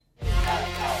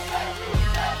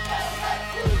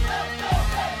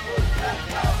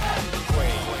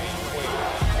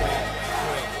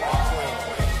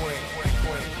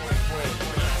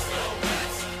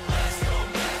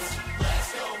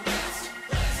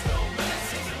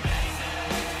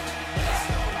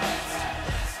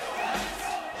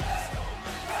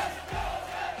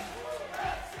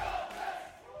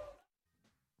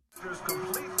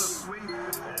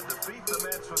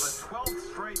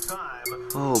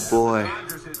boy.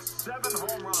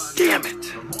 Damn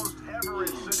it.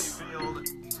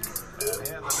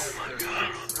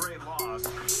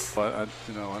 But I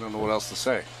don't know what else to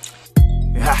say.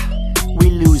 We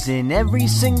losing every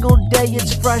single day,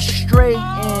 it's frustrating.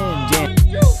 Damn.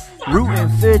 Rooting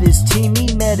for this team,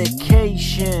 need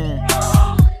medication.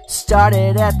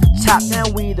 Started at the top, now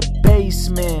we the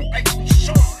basement.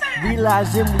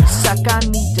 Realizing we suck, I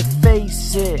need to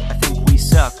face it. I think we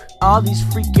suck. All these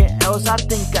freaking L's, I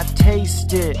think I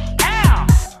taste it.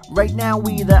 Right now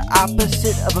we the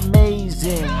opposite of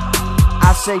amazing.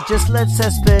 I say just let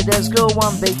Cespedes go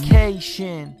on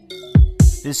vacation.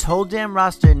 This whole damn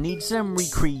roster needs some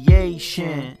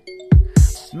recreation.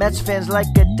 Mets fans like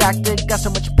a doctor, got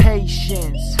so much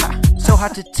patience. So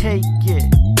hard to take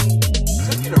it.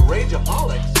 Took you to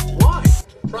Rageaholics? Why?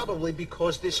 Probably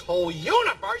because this whole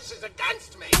universe is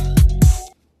against me.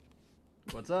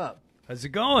 What's up? How's it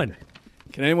going?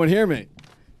 Can anyone hear me?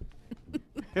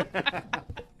 All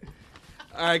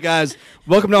right, guys.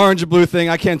 Welcome to Orange and Blue Thing.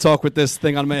 I can't talk with this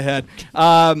thing on my head.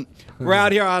 We're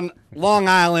out here on Long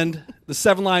Island, the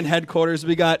 7 Line headquarters.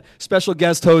 We got special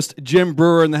guest host Jim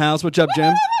Brewer in the house. What's up,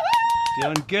 Jim?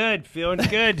 Feeling good.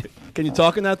 Can you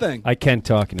talk in that thing? I can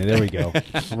talk in it. There we go.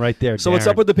 I'm right there. So Darren. what's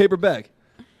up with the paper bag?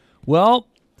 Well,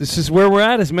 this is where we're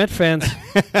at as Met fans.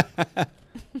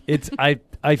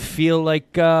 I feel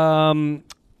like a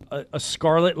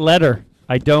scarlet letter.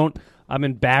 I'm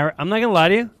embarrassed. I'm not going to lie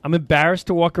to you. I'm embarrassed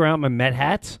to walk around with my Met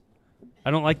hats.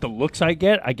 I don't like the looks I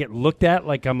get. I get looked at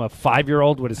like I'm a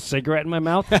 5-year-old with a cigarette in my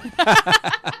mouth.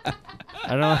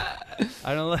 I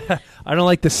don't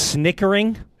like the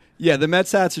snickering. Yeah, the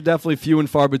Mets hats are definitely few and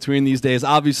far between these days.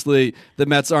 Obviously, the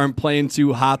Mets aren't playing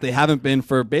too hot. They haven't been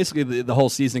for basically the whole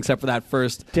season except for that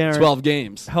first Darren, 12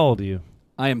 games. How old are you?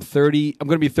 I am 30. I'm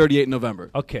going to be 38 in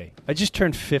November. Okay. I just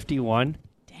turned 51,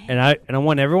 and I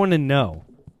want everyone to know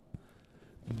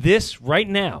this right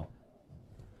now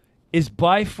is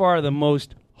by far the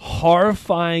most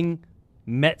horrifying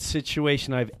Met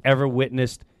situation I've ever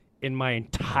witnessed in my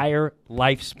entire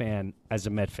lifespan as a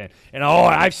Met fan. And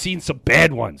I've seen some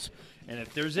bad ones. And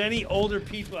if there's any older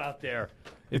people out there,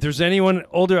 if there's anyone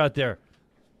older out there,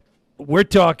 we're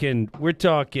talking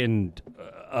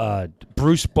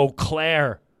Bruce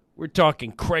Beauclair. We're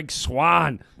talking Craig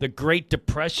Swan, the Great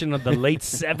Depression of the late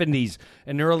 70s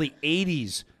and early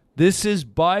 80s. This is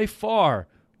by far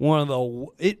one of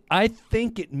the I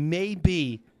think it may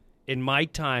be, in my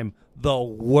time, the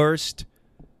worst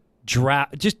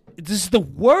draft. This is the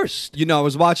worst. You know, I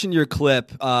was watching your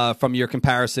clip from your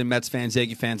comparison, Mets fans,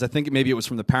 Yankee fans. I think maybe it was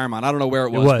from the Paramount. I don't know where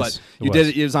it was. But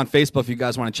it was on Facebook if you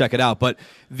guys want to check it out. But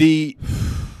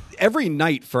every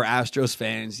night for Astros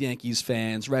fans, Yankees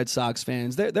fans, Red Sox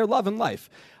fans, they're loving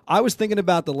life. I was thinking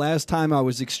about the last time I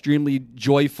was extremely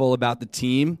joyful about the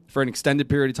team for an extended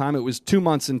period of time. It was 2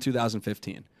 months in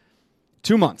 2015.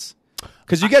 2 months.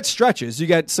 Because you get stretches. You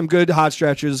get some good hot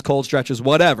stretches, cold stretches,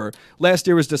 whatever. Last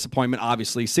year was disappointment,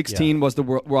 obviously. 16 was the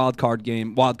wild card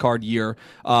year.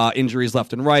 Injuries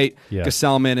left and right. Yeah.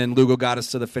 Gesellman and Lugo got us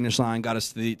to the finish line, got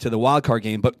us to the wild card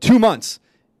game. But 2 months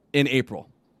in April.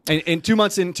 And 2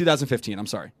 months in 2015, I'm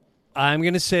sorry. I'm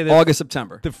going to say that August,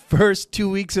 September. The first 2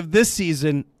 weeks of this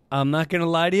season, I'm not going to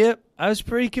lie to you, I was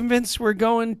pretty convinced we're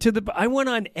going to the... I went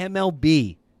on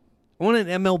MLB.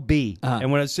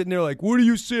 And when I was sitting there like, what do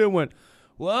you see? I went,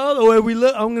 well, the way we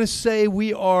look, I'm going to say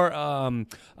we are... I'm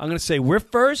going to say we're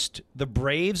first, the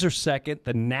Braves are second,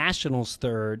 the Nationals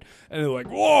third, and they're like,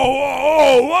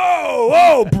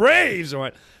 whoa, Braves! I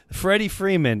went, Freddie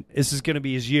Freeman, this is going to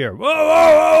be his year.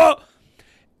 Whoa.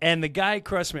 And the guy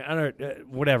across me, I don't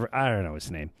know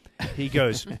his name. He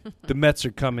goes, the Mets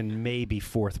are coming maybe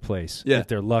fourth place if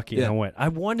they're lucky. Yeah. And I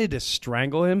wanted to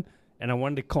strangle him, and I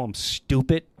wanted to call him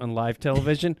stupid on live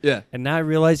television. Yeah. And now I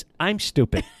realize I'm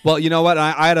stupid. Well, you know what?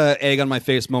 I had an egg on my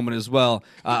face moment as well.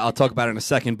 I'll talk about it in a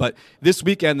second. But this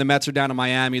weekend, the Mets are down in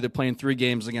Miami. They're playing 3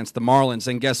 games against the Marlins.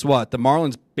 And guess what? The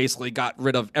Marlins basically got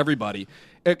rid of everybody,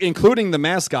 including the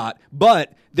mascot.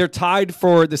 But they're tied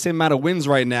for the same amount of wins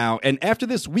right now. And after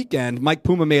this weekend, Mike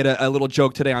Puma made a little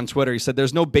joke today on Twitter. He said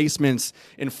there's no basements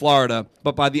in Florida,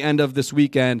 but by the end of this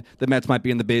weekend, the Mets might be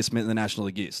in the basement in the National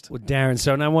League East. Well, Darren,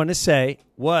 so what I want to say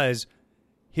was,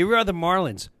 here are the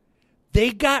Marlins.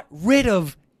 They got rid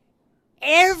of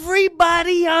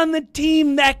everybody on the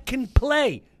team that can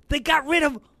play. They got rid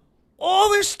of all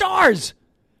their stars.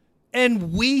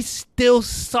 And we still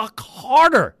suck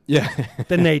harder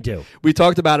than they do. We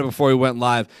talked about it before we went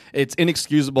live. It's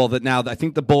inexcusable that now I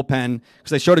think the bullpen,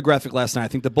 because I showed a graphic last night, I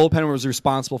think the bullpen was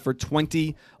responsible for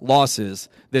 20 losses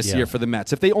this year for the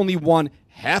Mets. If they only won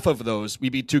half of those,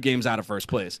 we'd be 2 games out of first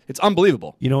place. It's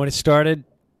unbelievable. You know when it started?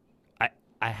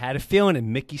 I had a feeling,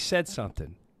 and Mickey said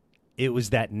something. It was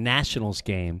that Nationals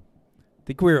game. I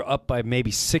think we were up by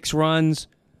maybe 6 runs.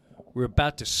 We were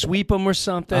about to sweep them or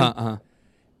something.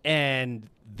 And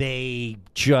they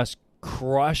just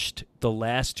crushed the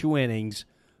last 2 innings.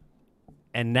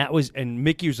 And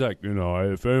Mickey was like,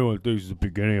 if anyone thinks it's the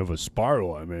beginning of a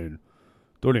spiral,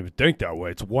 don't even think that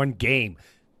way. It's one game.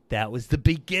 That was the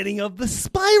beginning of the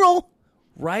spiral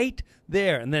right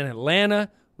there. And then Atlanta,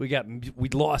 we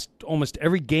lost almost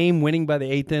every game, winning by the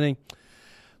 8th inning.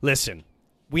 Listen,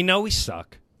 we know we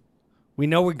suck. We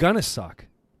know we're going to suck.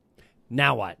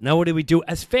 Now what? Now what do we do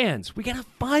as fans? We got to have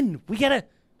fun.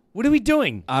 What are we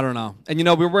doing? I don't know. And,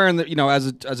 we're wearing the,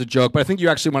 as a joke, but I think you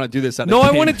actually want to do this at a No,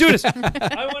 game. I want to do this.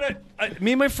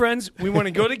 Me and my friends, we want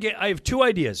to go to game. I have 2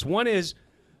 ideas. One is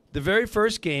the very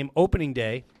first game, opening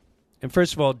day. And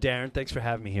first of all, Darren, thanks for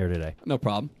having me here today. No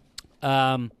problem.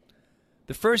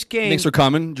 The first game. Thanks for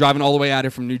coming. Driving all the way out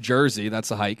here from New Jersey. That's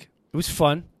a hike. It was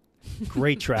fun.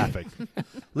 Great traffic.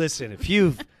 Listen, if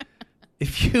you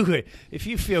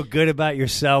feel good about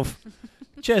yourself,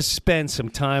 just spend some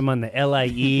time on the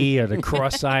LIE or the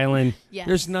Cross Island. Yes.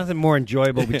 There's nothing more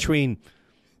enjoyable between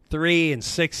 3 and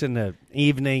 6 in the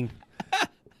evening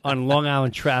on Long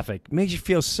Island traffic. It makes you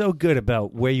feel so good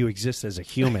about where you exist as a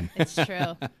human. It's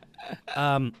true.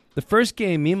 The first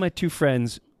game, me and my 2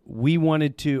 friends, we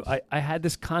wanted to. I had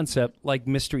this concept like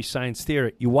Mystery Science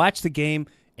Theater. You watch the game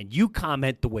and you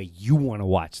comment the way you want to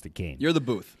watch the game. You're the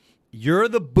booth. You're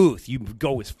the booth. You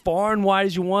go as far and wide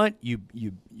as you want. You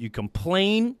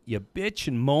complain, you bitch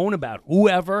and moan about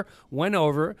whoever went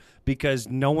over because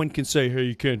no one can say, hey,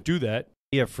 you can't do that.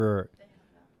 Yeah, for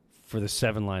the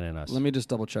 7 line in us. Let me just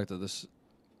double check that this.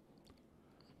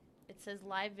 It says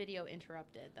live video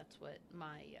interrupted. That's what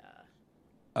my.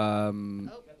 Oh,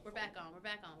 we're back on. We're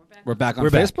back on We're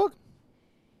back. Facebook?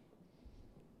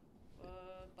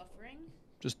 Buffering.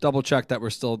 Just double check that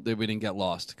that we didn't get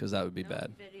lost because that would be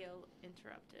bad. Video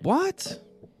interrupted. What?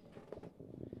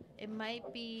 It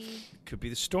might be Could be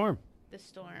the storm. the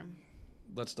storm.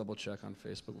 Let's double check on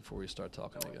Facebook before we start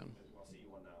talking again.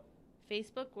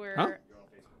 Facebook, we're. Huh?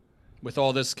 With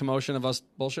all this commotion of us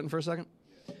bullshitting for a second?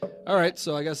 All right,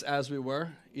 so I guess as we were.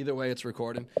 Either way, it's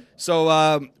recording.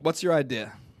 So what's your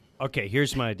idea? Okay,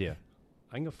 here's my idea.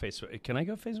 I can go Facebook. Can I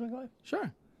go Facebook Live?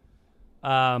 Sure.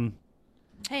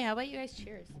 Hey, how about you guys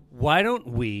cheers? Why don't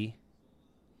we?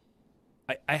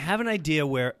 I have an idea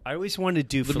where I always wanted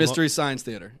to do The Mystery Science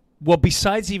Theater. Well,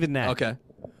 besides even that, Okay.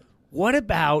 what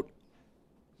about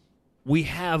we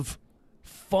have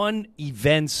fun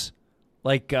events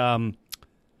like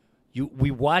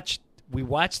we watch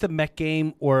the Met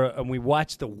game and we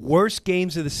watch the worst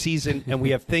games of the season and we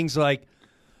have things like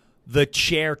the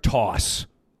chair toss,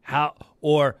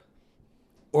 or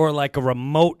like a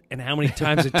remote and how many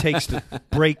times it takes to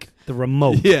break the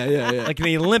remote. Yeah. Like in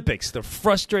the Olympics, the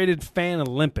frustrated fan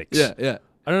Olympics. Yeah.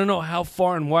 I don't know how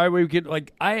far and why we get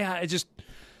I just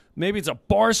maybe it's a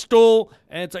bar stool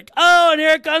and it's like, oh, and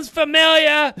here comes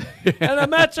Familia and the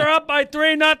Mets are up by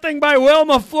 3-0 by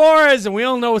Wilma Flores and we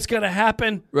all know what's going to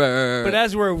happen. Right. But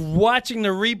as we're watching the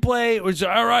replay, it was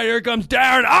all right, here comes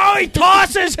Darren. Oh, he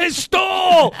tosses his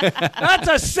stool. That's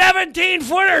a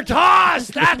 17-footer toss.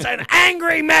 That's an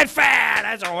angry Met fan.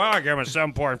 That's I give him a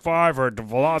 7.5 for the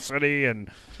velocity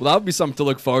and Well, that would be something to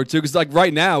look forward to because, like,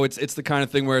 right now, it's the kind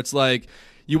of thing where it's like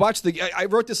you watch I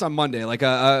wrote this on Monday, like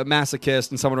a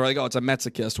masochist, and someone were like, "Oh, it's a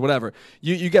Metsochist," whatever.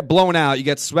 You get blown out, you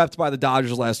get swept by the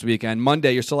Dodgers last weekend.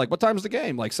 Monday, you're still like, "What time's the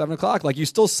game?" Like 7:00. Like you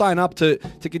still sign up to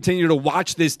continue to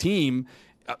watch this team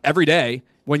every day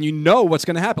when you know what's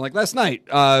going to happen. Like last night,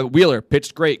 Wheeler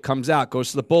pitched great, comes out, goes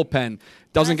to the bullpen,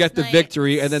 doesn't get the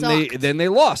victory, and then they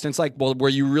lost. And it's like, well, were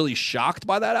you really shocked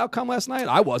by that outcome last night?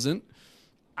 I wasn't.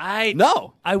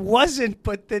 No, I wasn't,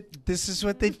 but this is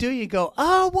what they do. You go,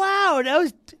 oh, wow, that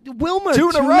was Wilma. 2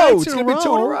 in a row. It's going to be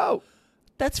 2 in a row.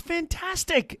 That's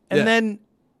fantastic. And then,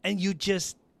 you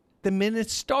just, the minute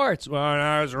starts, well,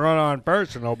 now it's a run on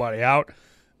first and nobody out.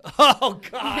 Oh,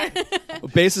 God.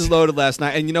 Bases loaded last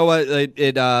night. And you know what?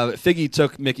 Figgy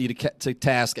took Mickey to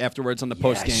task afterwards on the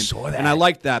post game. I saw that. And I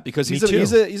liked that because he's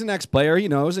an ex-player. He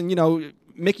knows. And,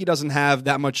 Mickey doesn't have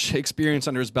that much experience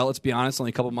under his belt, let's be honest. Only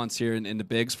a couple months here in the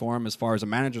bigs for him as far as a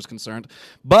manager's concerned.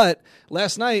 But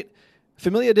last night,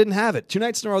 Familia didn't have it. 2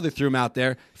 nights in a row they threw him out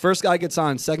there. First guy gets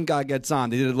on, second guy gets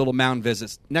on. They did a little mound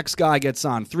visits. Next guy gets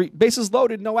on. 3 bases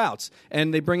loaded, no outs.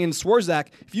 And they bring in Swarzak.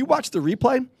 If you watch the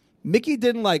replay, Mickey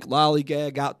didn't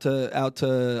lollygag out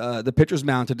to the pitcher's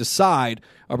mound to decide,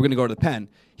 are we going to go to the pen?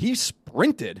 He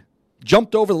sprinted,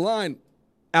 jumped over the line,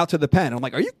 out to the pen. I'm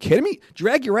like, are you kidding me?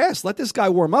 Drag your ass. Let this guy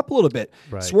warm up a little bit.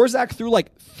 Right. Swarzak threw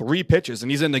like 3 pitches,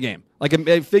 and he's in the game. Like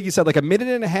Figgy said, like a minute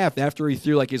and a half after he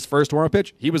threw like his first warm-up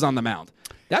pitch, he was on the mound.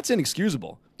 That's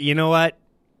inexcusable. You know what?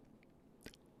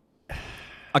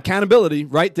 Accountability,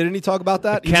 right? Didn't he talk about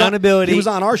that? Accountability. He was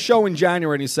on our show in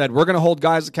January, and he said, we're going to hold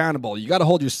guys accountable. You got to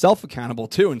hold yourself accountable,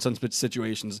 too, in some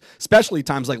situations, especially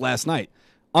times like last night.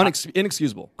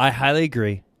 Inexcusable. I highly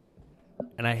agree.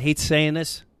 And I hate saying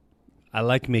this. I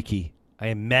like Mickey.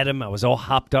 I met him. I was all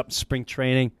hopped up in spring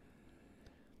training.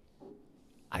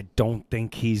 I don't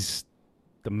think he's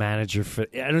the manager for.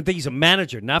 I don't think he's a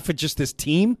manager, not for just this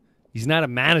team. He's not a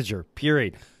manager,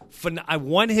 period. I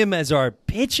want him as our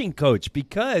pitching coach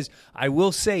because I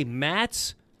will say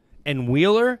Matz and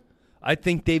Wheeler, I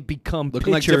think they've become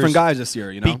looking pitchers like different guys this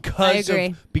year, you know?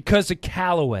 Because of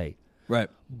Callaway. Right.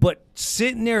 But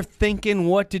sitting there thinking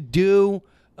what to do,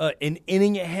 an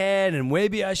inning ahead, and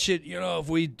maybe I should, if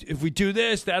we do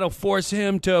this, that'll force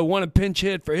him to want to pinch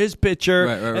hit for his pitcher,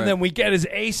 and then we get his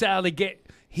ace out of the game.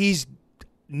 He's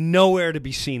nowhere to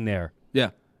be seen there. Yeah,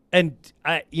 and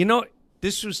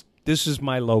this is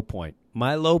my low point.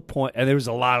 My low point, and there was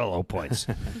a lot of low points,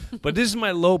 but this is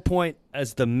my low point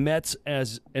as the Mets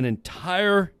as an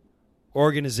entire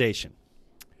organization.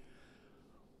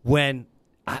 When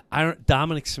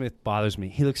Dominic Smith bothers me.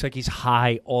 He looks like he's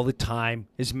high all the time.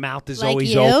 His mouth is like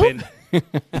always you? open.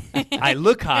 I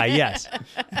look high, yes.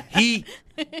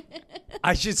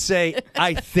 I should say,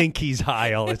 I think he's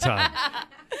high all the time.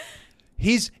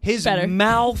 His Better.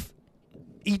 mouth,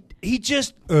 he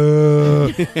just,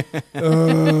 when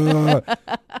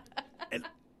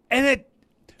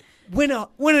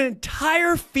an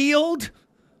entire field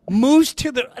moves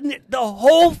to the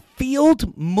whole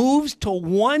field moves to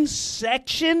one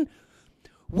section,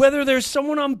 whether there's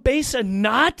someone on base or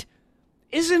not,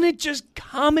 isn't it just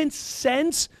common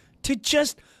sense to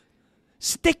just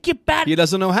stick your bat? He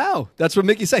doesn't know how. That's what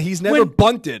Mickey said. He's never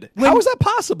bunted. How is that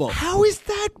possible? How is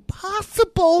that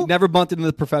possible? He never bunted in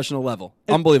the professional level.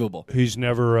 Unbelievable. He's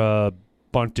never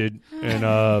bunted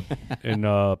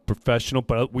in professional,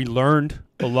 but we learned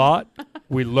a lot.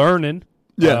 We're learning.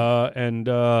 Yeah. And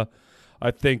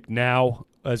I think now,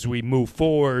 as we move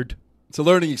forward, it's a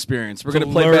learning experience. We're going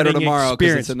to play better tomorrow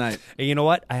because it's a night. And you know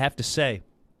what? I have to say,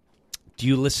 do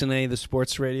you listen to any of the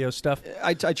sports radio stuff?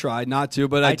 I try not to,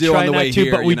 but I do try on the not way to,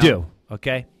 here. But we do.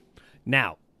 Okay.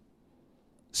 Now,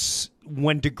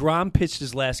 when DeGrom pitched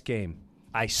his last game,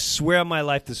 I swear on my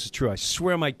life this is true. I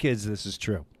swear on my kids this is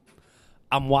true.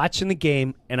 I'm watching the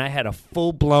game, and I had a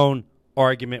full-blown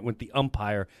argument with the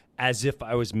umpire as if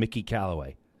I was Mickey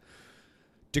Callaway.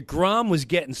 DeGrom was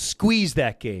getting squeezed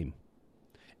that game.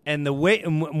 And the way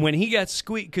when he got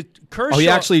squeezed, Kershaw. Oh, he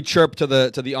actually chirped to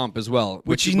the ump as well,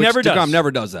 which he never does. DeGrom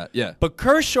never does that. Yeah, but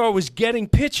Kershaw was getting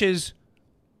pitches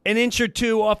an inch or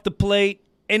two off the plate,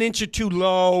 an inch or two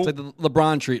low. It's like the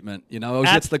LeBron treatment, Always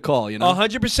gets the call,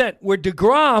 100%. Where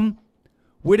DeGrom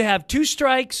would have 2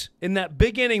 strikes in that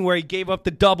big inning where he gave up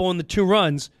the double and the 2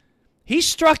 runs. He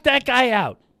struck that guy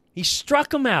out. He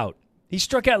struck him out. He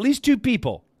struck out at least 2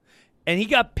 people, and he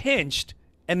got pinched.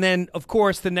 And then, of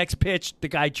course, the next pitch, the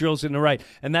guy drills in the right.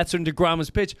 And that's when DeGrom was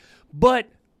pitched. But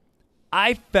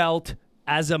I felt,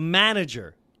 as a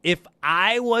manager, if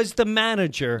I was the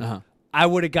manager, I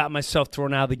would have got myself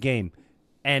thrown out of the game.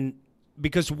 And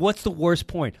because what's the worst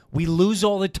point? We lose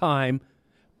all the time.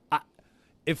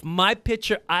 If my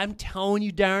pitcher, I'm telling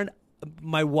you, Darren,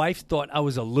 my wife thought I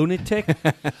was a lunatic.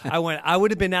 I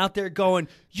would have been out there going,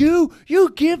 you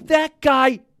give that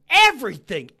guy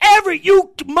everything.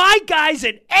 My guy's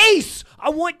an ace. I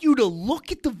want you to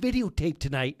look at the videotape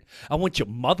tonight. I want your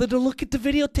mother to look at the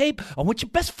videotape. I want your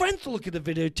best friend to look at the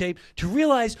videotape to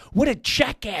realize what a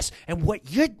jackass and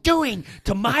what you're doing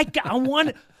to my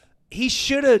guy. He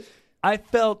should have. I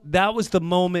felt that was the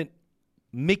moment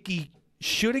Mickey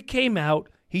should have came out.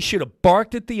 He should have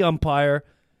barked at the umpire.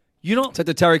 It's like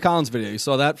the Terry Collins video. You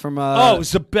saw that from? It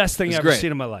was the best thing I've ever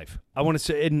seen in my life. I want to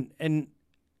say, and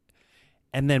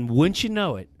then, wouldn't you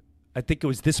know it, I think it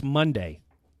was this Monday,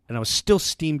 and I was still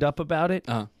steamed up about it.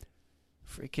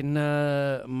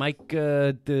 Freaking Mike,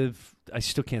 I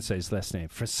still can't say his last name.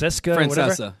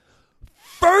 Francesa.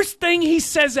 First thing he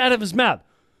says out of his mouth,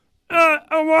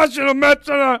 I'm watching the Mets,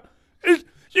 and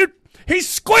he's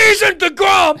squeezing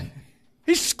DeGrom.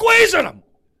 He's squeezing him.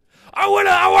 I would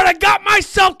have got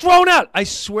myself thrown out. I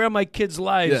swear on my kids'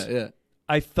 lives. Yeah.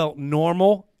 I felt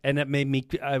normal. And that made me.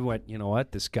 I went, you know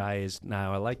what? This guy is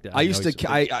now. I like that. I used to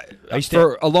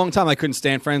for a long time. I couldn't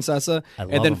stand Francesa,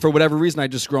 and then for whatever reason, I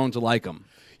just grown to like him.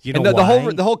 You know why?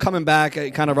 The whole coming back,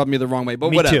 it kind of rubbed me the wrong way.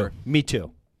 But whatever. Me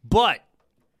too. But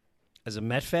as a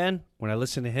Met fan, when I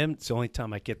listen to him, it's the only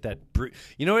time I get that.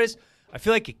 You know what it is? I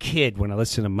feel like a kid when I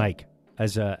listen to Mike.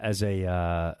 As a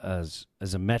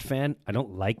Met fan, I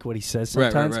don't like what he says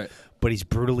sometimes, right. but he's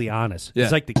brutally honest. Yeah.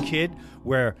 He's like the kid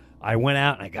where I went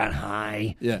out and I got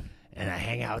high, Yeah. and I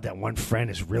hang out with that one friend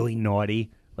who's really naughty,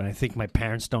 but I think my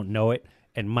parents don't know it.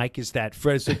 And Mike is that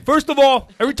friend. It's like, first of all,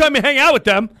 every time you hang out with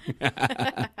them,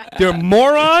 they're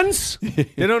morons.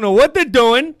 They don't know what they're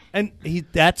doing, and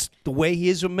that's the way he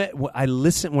is with Met. I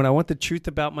listen when I want the truth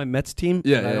about my Mets team.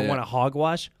 Yeah, and I don't yeah. want to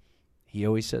hogwash. He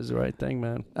always says the right thing,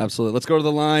 man. Absolutely. Let's go to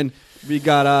the line. We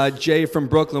got Jay from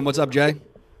Brooklyn. What's up, Jay?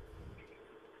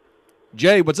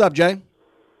 Jay, what's up, Jay?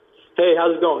 Hey,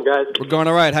 how's it going, guys? We're going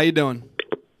all right. How you doing?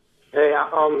 Hey,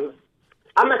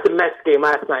 I'm at the Mets game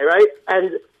last night, right?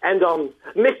 And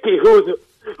Mickey, who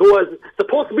was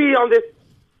supposed to be on this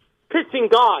pitching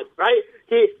god, right?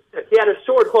 He had a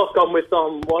short hook with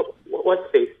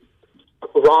what's his face?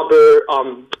 Robert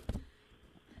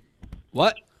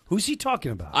What? Who's he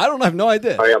talking about? I have no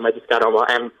idea. Sorry, I just got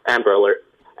on Amber Alert,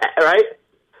 right?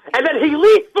 And then he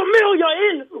leads Familia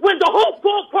in when the whole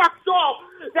ballpark saw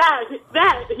that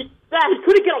he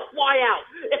couldn't get a fly out.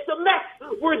 If the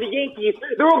Mets were the Yankees,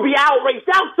 there would be outrage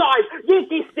outside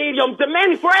Yankee Stadium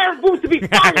demanding for Aaron Boone to be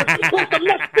fired. But the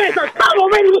Mets fans are done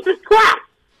already with this crap.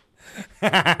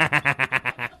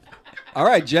 All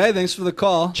right, Jay, thanks for the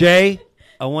call. Jay,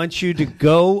 I want you to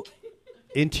go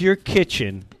into your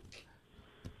kitchen,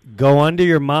 go under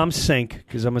your mom's sink,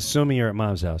 because I'm assuming you're at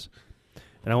mom's house,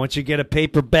 and I want you to get a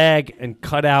paper bag and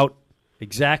cut out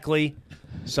exactly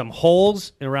some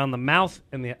holes around the mouth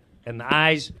and the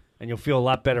eyes, and you'll feel a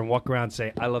lot better and walk around and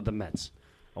say, I love the Mets.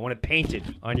 I want it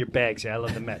painted on your bag, say, I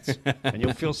love the Mets. And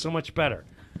you'll feel so much better.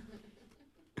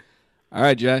 All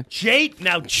right, Jay.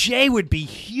 Jay would be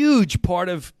huge part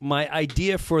of my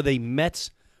idea for the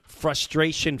Mets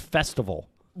Frustration Festival.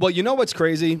 Well, you know what's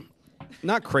crazy?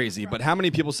 Not crazy, but how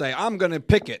many people say, I'm going to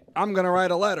pick it. I'm going to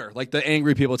write a letter. Like the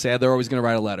angry people say they're always going to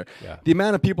write a letter. Yeah. The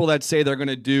amount of people that say they're going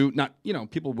to do,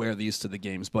 people wear these to the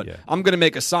games, but I'm going to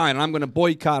make a sign, and I'm going to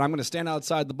boycott, I'm going to stand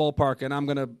outside the ballpark, and I'm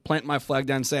going to plant my flag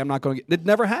down and say I'm not going to get. It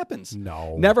never happens.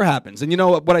 No. Never happens. And you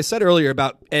know what I said earlier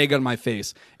about egg on my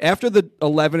face? After the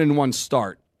 11-1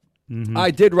 start, I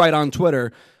did write on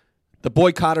Twitter, the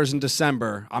boycotters in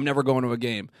December, I'm never going to a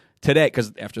game. Today,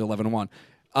 because after 11-1.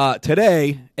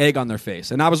 Today, egg on their face.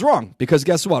 And I was wrong, because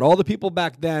guess what? All the people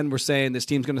back then were saying this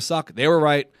team's going to suck. They were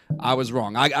right. I was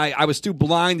wrong. I was too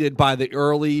blinded by the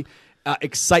early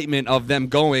excitement of them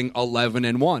going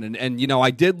 11-1. And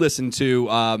I did listen to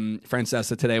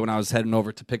Francesa today when I was heading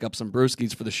over to pick up some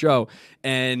brewskis for the show.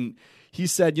 And he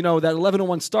said, that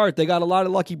 11-1 start, they got a lot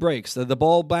of lucky breaks. The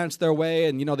ball bounced their way,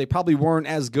 and, they probably weren't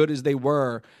as good as they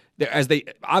were.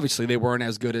 Obviously they weren't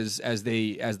as good as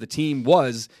the team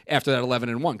was after that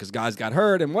 11-1 because guys got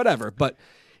hurt and whatever. But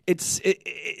it's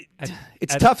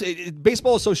tough.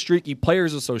 Baseball is so streaky.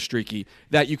 Players are so streaky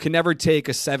that you can never take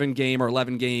a 7-game or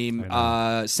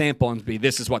 11-game sample and be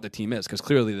this is what the team is, because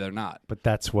clearly they're not. But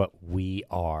that's what we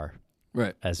are,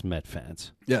 right? As Met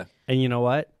fans. Yeah. And you know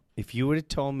what? If you would have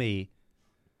told me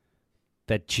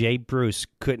that Jay Bruce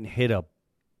couldn't hit a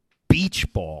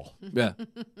beach ball,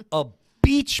 a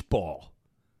beach ball.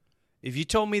 If you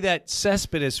told me that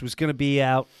Cespedes was going to be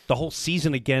out the whole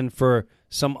season again for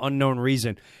some unknown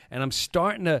reason, and I'm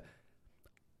starting to...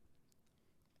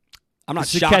 I'm not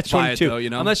shocked by it, though,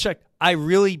 I'm not shocked. I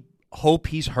really hope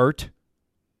he's hurt.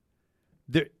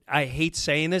 I hate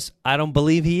saying this. I don't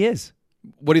believe he is.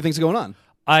 What do you think's going on?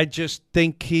 I just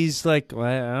think he's like,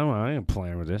 well, I ain't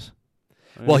playing with this.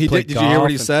 Well, he did. Did you hear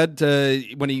what he said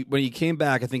when he came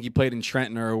back? I think he played in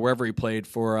Trenton or wherever he played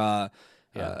for.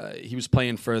 He was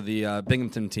playing for the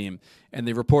Binghamton team, and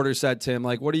the reporter said to him,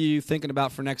 like, "What are you thinking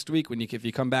about for next week if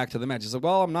you come back to the match?" He said,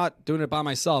 "Well, I'm not doing it by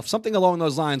myself." Something along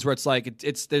those lines, where it's like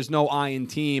there's no I in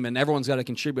team, and everyone's got to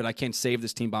contribute. I can't save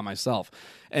this team by myself.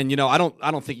 And I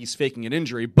don't think he's faking an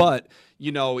injury, but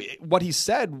what he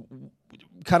said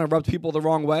kind of rubbed people the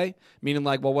wrong way, meaning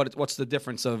like, well, what's the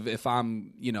difference of if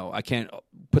I'm, I can't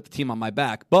put the team on my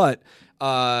back, but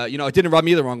it didn't rub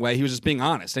me the wrong way. He was just being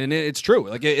honest, and it's true.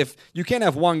 Like if you can't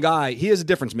have one guy, he is a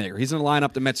difference maker. He's in a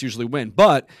lineup the Mets usually win,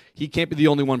 but he can't be the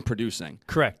only one producing.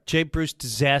 Correct. Jay Bruce,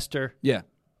 disaster. Yeah.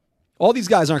 All these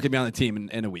guys aren't going to be on the team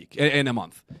in a week, in a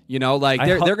month. They're going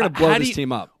to blow this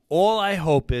team up. All I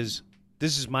hope is,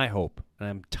 this is my hope, and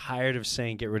I'm tired of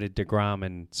saying get rid of DeGrom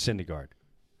and Syndergaard.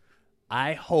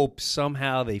 I hope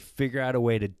somehow they figure out a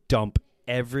way to dump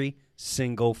every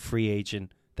single free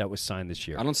agent that was signed this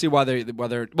year. I don't see why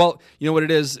they're well, you know what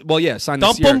it is? Well, yeah, sign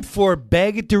dump this year. Dump them for a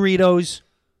bag of Doritos.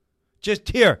 Just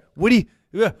here.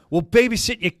 Yeah, we'll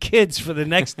babysit your kids for the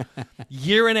next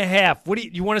year and a half. What do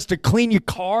you want us to clean your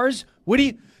cars?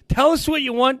 Tell us what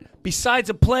you want besides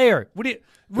a player.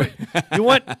 You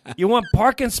want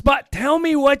parking spot? Tell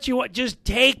me what you want. Just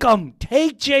take them.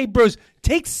 Take Jay Bruce.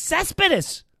 Take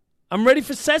Cespedes. I'm ready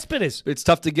for Cespedes. It's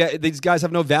tough to get. These guys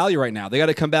have no value right now. They got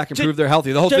to come back and prove they're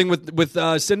healthy. The whole thing with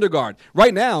Syndergaard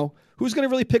right now. Who's going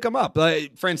to really pick him up?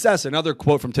 Francesa, another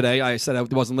quote from today. I said I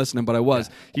wasn't listening, but I was.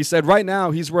 Yeah. He said, right now,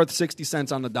 he's worth 60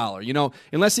 cents on the dollar.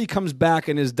 Unless he comes back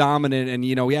and is dominant and,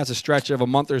 he has a stretch of a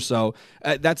month or so,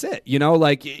 that's it.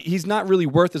 He's not really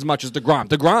worth as much as DeGrom.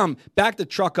 DeGrom, back the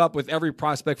truck up with every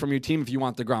prospect from your team if you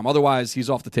want DeGrom. Otherwise, he's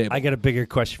off the table. I got a bigger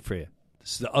question for you.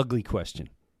 This is the ugly question,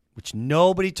 which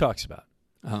nobody talks about.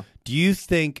 Uh-huh. Do you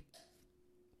think,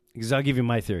 because I'll give you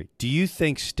my theory, do you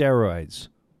think steroids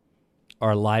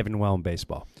are alive and well in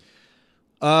baseball?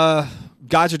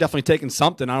 Guys are definitely taking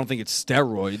something. I don't think it's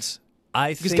steroids.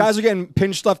 Because guys are getting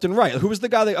pinched left and right. Who was the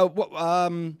guy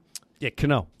that? Yeah,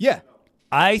 Cano. Yeah,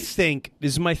 I think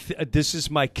this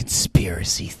is my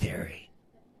conspiracy theory.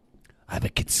 I have a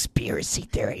conspiracy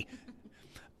theory.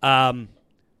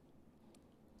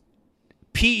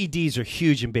 PEDs are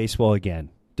huge in baseball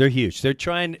again. They're huge. They're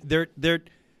trying. They're.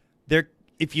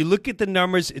 If you look at the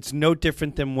numbers, it's no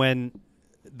different than when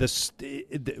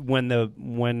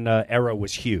era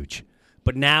was huge.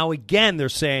 But now again they're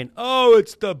saying, oh,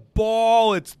 it's the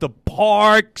ball, it's the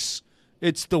parks,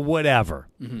 it's the whatever.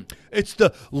 Mm-hmm. It's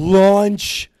the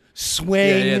launch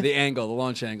swing. Yeah, the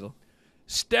launch angle.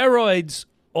 Steroids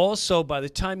also, by the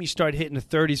time you start hitting the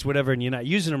 30s, whatever, and you're not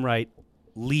using them right,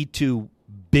 lead to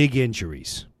big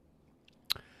injuries.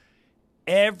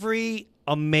 Every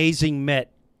amazing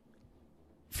Met,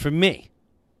 for me,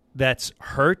 that's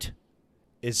hurt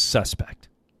is suspect.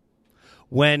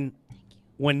 When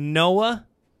Noah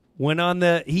went on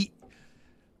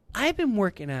I've been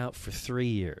working out for 3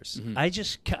 years. Mm-hmm.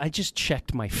 I just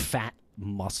checked my fat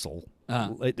muscle.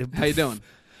 How you doing?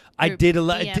 I did a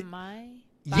lot. BMI?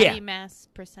 Body mass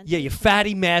percentage? Yeah, your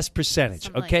fatty mass percentage.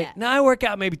 Something okay? Like now I work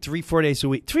out maybe 3-4 days a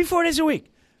week. 3-4 days a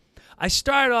week. I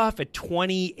started off at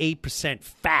 28%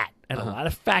 fat and a lot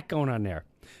of fat going on there.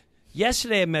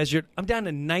 Yesterday I measured, I'm down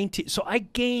to 19. So I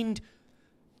gained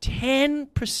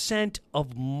 10%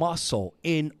 of muscle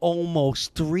in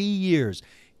almost 3 years.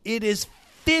 It is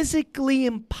physically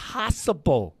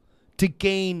impossible to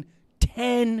gain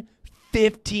 10,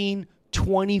 15,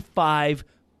 25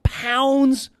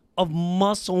 pounds of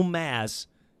muscle mass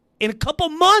in a couple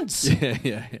months.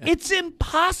 Yeah. It's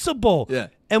impossible. Yeah.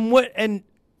 And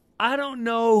I don't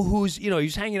know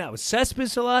he's hanging out with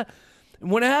Cespedes a lot.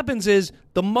 And what happens is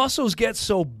the muscles get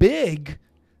so big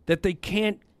that they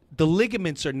can't. The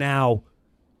ligaments are now,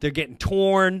 they're getting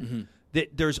torn. Mm-hmm.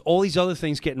 There's all these other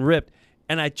things getting ripped.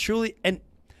 And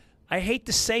I hate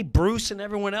to say Bruce and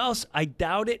everyone else, I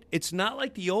doubt it. It's not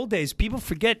like the old days. People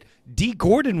forget D.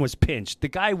 Gordon was pinched. The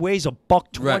guy weighs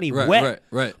 $120 wet.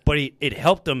 Right. But it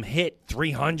helped him hit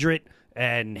 300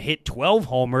 and hit 12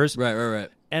 homers. Right.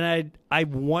 And I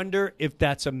wonder if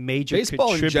that's a major baseball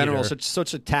contributor. in general,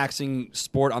 such a taxing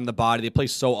sport on the body. They play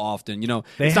so often.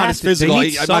 It's not as physical.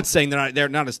 I'm not saying they're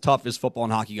not as tough as football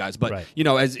and hockey guys, but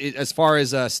as far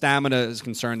as stamina is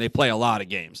concerned, they play a lot of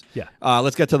games. Yeah.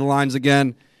 Let's get to the lines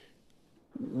again.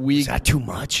 Is that too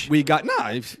much? We got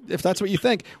if that's what you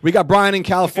think. We got Brian in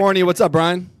California. What's up,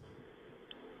 Brian?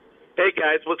 Hey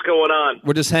guys, what's going on?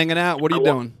 We're just hanging out. What are you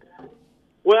doing?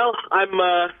 Well,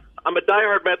 I'm a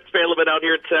diehard Mets fan living out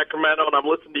here in Sacramento, and I'm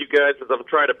listening to you guys as I'm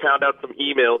trying to pound out some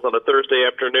emails on a Thursday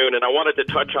afternoon. And I wanted to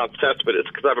touch on Cespedes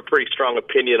because I have a pretty strong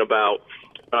opinion about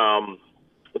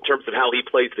in terms of how he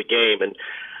plays the game. And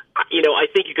I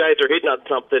think you guys are hitting on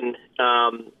something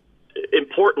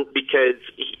important because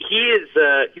he's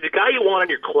a guy you want on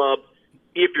your club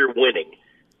if you're winning.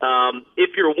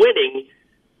 If you're winning,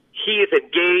 he is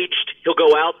engaged. He'll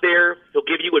go out there. He'll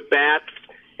give you at bats.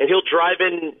 And he'll drive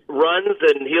in runs,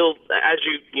 and he'll, as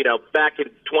back in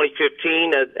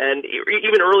 2015, and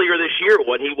even earlier this year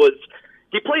when he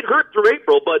played hurt through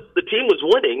April, but the team was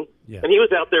winning, and he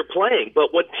was out there playing.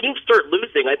 But when teams start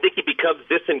losing, I think he becomes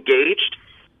disengaged,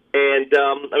 and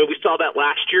we saw that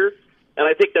last year, and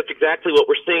I think that's exactly what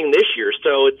we're seeing this year.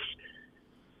 So it's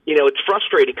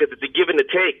frustrating because it's a give and a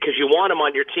take because you want him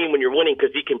on your team when you're winning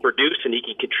because he can produce and he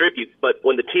can contribute. But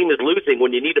when the team is losing,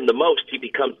 when you need him the most, he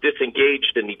becomes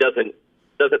disengaged and he doesn't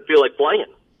feel like playing.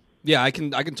 Yeah, I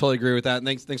can totally agree with that. And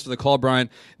thanks for the call, Brian.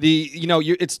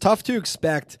 It's tough to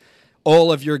expect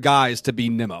all of your guys to be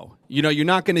Nimmo. You know, you're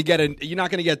not going to get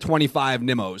 25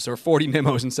 Nimmos or 40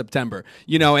 Nimmos in September.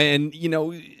 You know, and you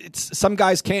know, some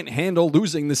guys can't handle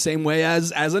losing the same way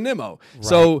as a Nimmo. Right.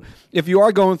 So if you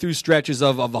are going through stretches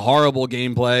of the horrible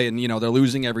gameplay and you know they're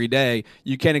losing every day,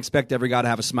 you can't expect every guy to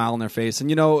have a smile on their face. And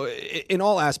you know, in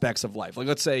all aspects of life, like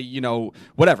let's say you know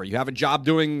whatever you have a job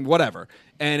doing whatever,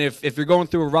 and if you're going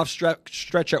through a rough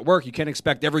stretch at work, you can't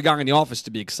expect every guy in the office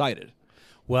to be excited.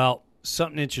 Well.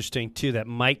 Something interesting, too, that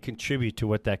might contribute to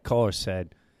what that caller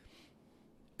said.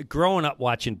 Growing up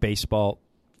watching baseball,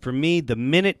 for me, the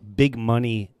minute big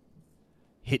money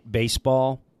hit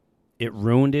baseball, it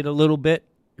ruined it a little bit.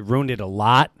 It ruined it a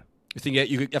lot. You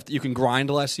think you can grind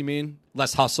less, you mean?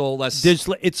 Less hustle, less...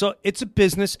 It's a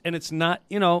business, and it's not,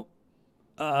 you know...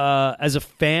 as a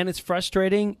fan, it's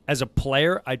frustrating. As a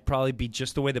player, I'd probably be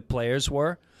just the way the players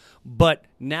were. But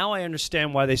now I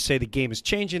understand why they say the game is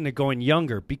changing. They're going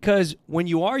younger. Because when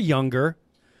you are younger,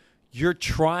 you're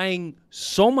trying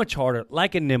so much harder,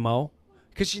 like a Nimmo,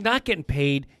 because you're not getting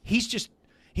paid. He's just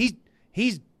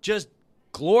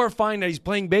glorifying that he's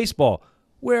playing baseball.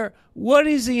 Where what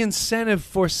is the incentive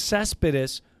for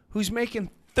Cespedes, who's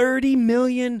making $30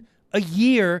 million a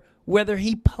year, whether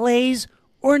he plays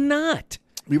or not?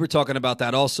 We were talking about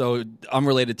that also,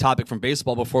 unrelated topic from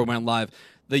baseball before we went live.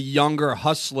 The younger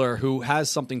hustler who has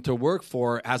something to work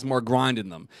for has more grind in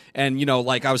them. And, you know,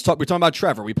 like we're talking about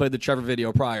Trevor. We played the Trevor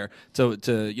video prior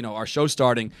to you know, our show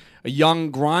starting. A young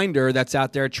grinder that's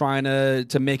out there trying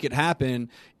to make it happen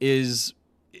is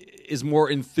more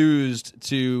enthused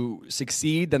to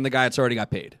succeed than the guy that's already got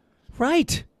paid.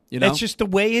 Right. You know? That's just the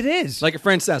way it is. Like a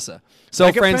Francesa. So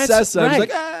like Francesa was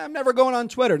like, I'm never going on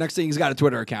Twitter. Next thing, he's got a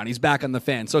Twitter account. He's back on the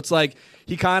Fan. So it's like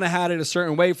he kind of had it a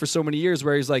certain way for so many years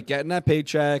where he's like getting that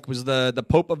paycheck, was the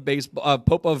Pope of baseball,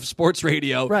 Pope of sports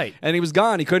radio. Right. And he was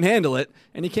gone. He couldn't handle it.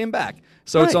 And he came back.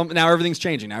 So it's now everything's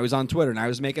changing. Now he's on Twitter. Now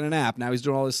he's making an app. Now he's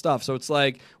doing all this stuff. So it's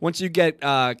like once you get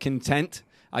content,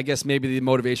 I guess maybe the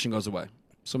motivation goes away.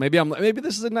 So maybe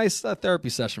this is a nice therapy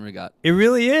session we got. It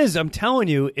really is. I'm telling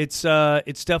you, it's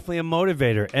definitely a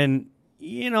motivator. And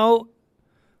you know,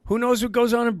 who knows what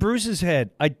goes on in Bruce's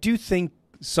head? I do think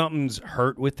something's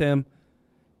hurt with him.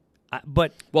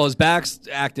 But his back's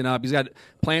acting up. He's got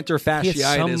plantar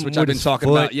fasciitis, which I've been talking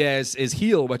about. Yeah, his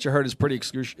heel, which I heard is pretty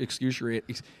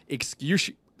excruciating.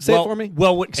 Say it for me.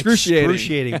 Well,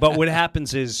 excruciating. But what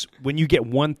happens is when you get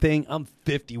one thing, I'm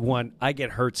 51. I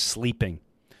get hurt sleeping.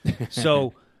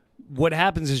 So what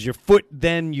happens is your foot,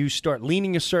 then you start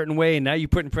leaning a certain way, and now you're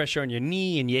putting pressure on your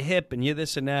knee and your hip and you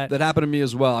this and that. That happened to me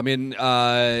as well. I mean,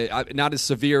 not as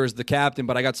severe as the captain,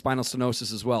 but I got spinal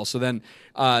stenosis as well. So then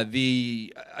I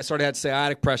started to have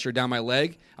sciatic pressure down my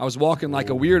leg. I was walking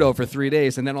like a weirdo for 3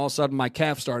 days, and then all of a sudden my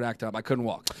calf started acting up. I couldn't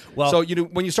walk. Well, so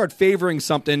when you start favoring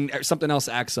something else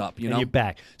acts up. You know, and you're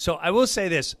back. So I will say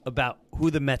this about who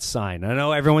the Mets signed. I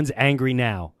know everyone's angry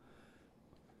now.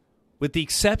 With the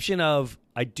exception of,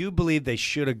 I do believe they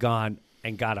should have gone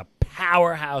and got a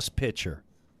powerhouse pitcher.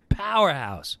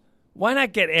 Powerhouse. Why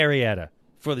not get Arrieta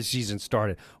before the season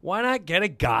started? Why not get a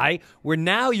guy where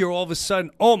now you're all of a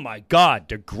sudden, oh my God,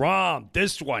 DeGrom,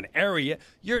 this one, Arrieta.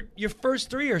 Your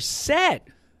first three are set.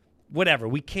 Whatever.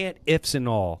 We can't ifs and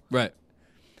all. Right.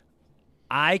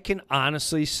 I can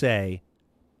honestly say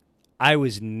I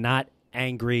was not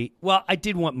angry. Well, I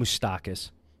did want Moustakas.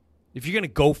 If you're going to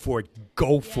go for it,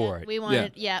 go for it. We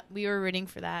wanted, we were rooting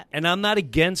for that. And I'm not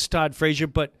against Todd Frazier,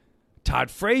 but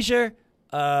Todd Frazier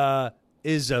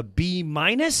is a B-.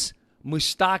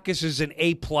 Moustakas is an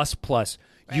A++.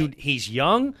 Right. He's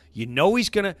young. You know he's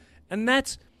going to, and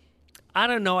that's, I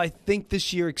don't know. I think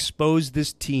this year exposed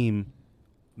this team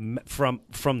from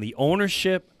the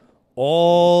ownership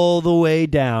all the way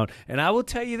down. And I will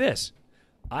tell you this.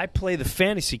 I play the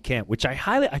fantasy camp, which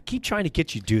I keep trying to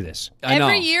get you to do this.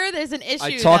 Every year there's an issue.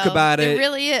 I talk about it. It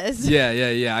really is.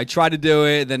 Yeah. I try to do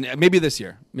it. Then maybe this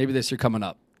year coming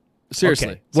up. Seriously,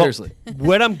 okay. Seriously.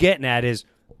 What I'm getting at is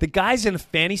the guys in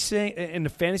the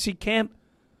fantasy camp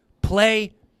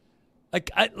play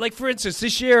like for instance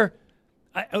this year,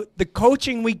 the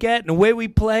coaching we get and the way we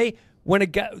play. When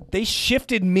they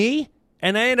shifted me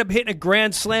and I ended up hitting a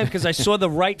grand slam because I saw the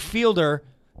right fielder.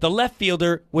 The left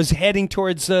fielder was heading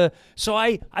towards so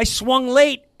I swung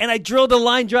late and I drilled a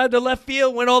line drive to left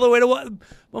field, went all the way to what?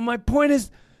 Well, my point is,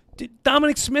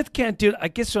 Dominic Smith can't do it. I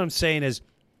guess what I'm saying is,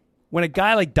 when a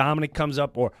guy like Dominic comes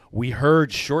up, or we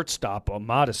heard shortstop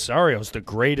Amadou Sarrio's the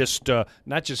greatest,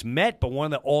 not just Met, but one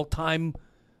of the all-time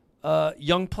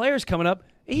young players coming up.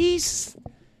 He's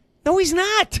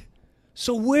not.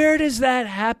 So where does that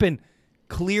happen?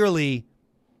 Clearly,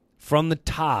 from the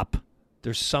top,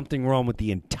 there's something wrong with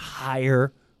the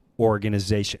entire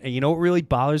organization. And you know what really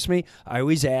bothers me? I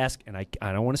always ask, and I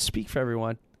don't want to speak for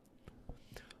everyone.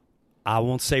 I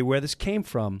won't say where this came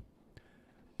from,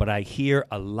 but I hear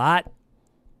a lot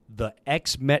the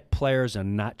ex-Met players are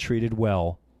not treated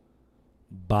well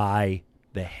by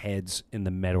the heads in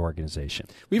the Met organization.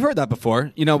 We've heard that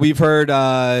before. You know, we've heard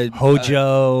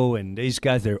Hojo and these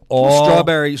guys. They're all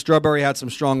Strawberry had some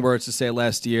strong words to say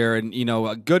last year, and you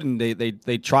know, Gooden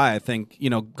they try. I think you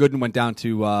know Gooden went down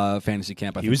to fantasy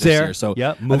camp. I think was this there. Year, so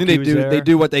yep, I think there. they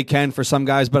do what they can for some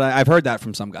guys, but I've heard that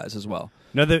from some guys as well.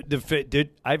 No,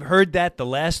 I've heard that the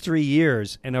last 3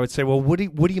 years, and I would say, well, what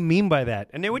do you mean by that?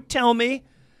 And they would tell me.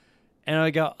 And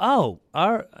I go, all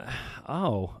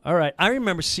right. I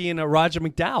remember seeing a Roger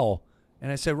McDowell,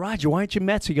 and I said, Roger, why aren't you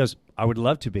Mets? He goes, I would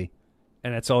love to be,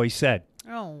 and that's all he said.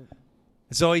 Oh,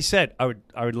 that's all he said. I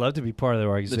would love to be part of the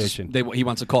organization. He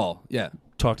wants a call. Yeah,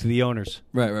 talk to the owners.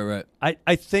 Right.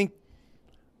 I think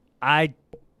I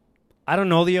don't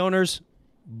know the owners,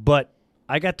 but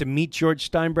I got to meet George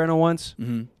Steinbrenner once,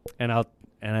 and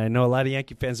I know a lot of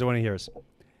Yankee fans don't want to hear us.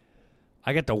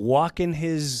 I got to walk in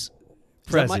his.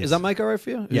 Is that mic all right for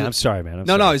you? I'm sorry, man.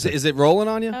 No. Is it rolling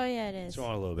on you? Oh, yeah, it is. It's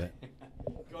on a little bit.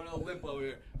 Going a limp over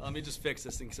here. Let me just fix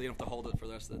this thing so you don't have to hold it for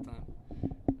the rest of the time.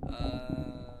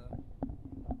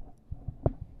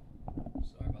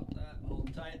 Sorry about that.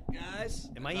 Hold tight, guys.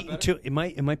 Am I eating too? Am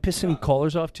I pissing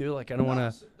callers off too? Like I don't want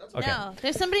to. Okay. No,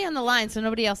 there's somebody on the line, so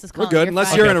nobody else is calling. We're good,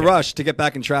 unless you're in a rush to get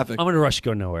back in traffic. I'm in a rush to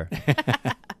go nowhere.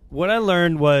 What I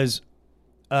learned was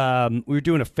we were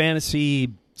doing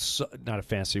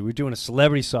we were doing a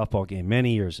celebrity softball game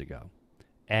many years ago.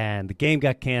 And the game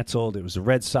got canceled. It was the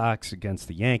Red Sox against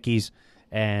the Yankees.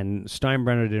 And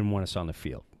Steinbrenner didn't want us on the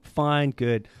field. Fine,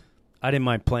 good. I didn't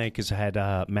mind playing because I had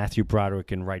Matthew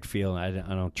Broderick in right field. And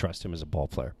I don't trust him as a ball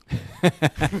player.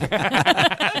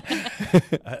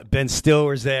 Ben Stiller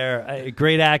was there.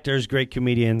 Great actors, great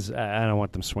comedians. I don't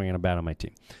want them swinging about on my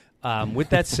team. With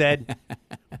that said...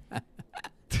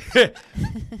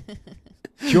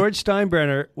 George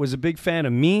Steinbrenner was a big fan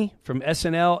of me from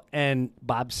SNL and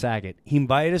Bob Saget. He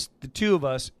invited us, the two of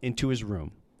us, into his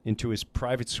room, into his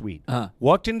private suite.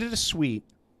 Walked into the suite,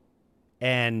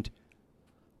 and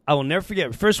I will never forget.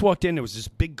 We first walked in, there was this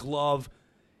big glove.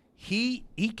 He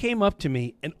came up to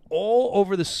me, and all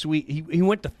over the suite, he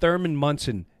went to Thurman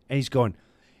Munson, and he's going,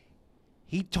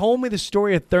 he told me the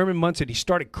story of Thurman Munson. He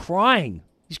started crying.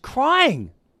 He's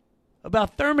crying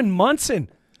about Thurman Munson.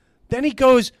 Then he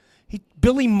goes...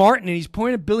 Billy Martin, and he's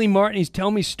pointing at Billy Martin. He's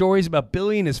telling me stories about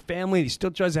Billy and his family. And he still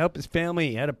tries to help his family.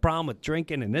 He had a problem with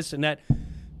drinking and this and that.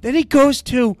 Then he goes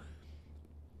to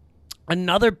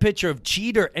another picture of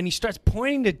Jeter, and he starts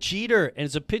pointing to Jeter, and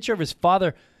it's a picture of his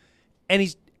father. And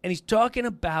he's talking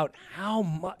about how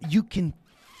much you can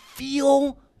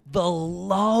feel the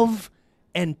love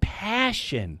and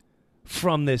passion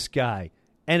from this guy.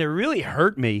 And it really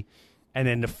hurt me. And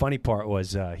then the funny part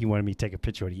was he wanted me to take a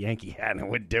picture with a Yankee hat, and I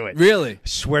wouldn't do it. Really?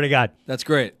 Swear to God. That's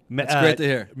great. That's great to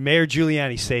hear. Mayor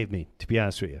Giuliani saved me, to be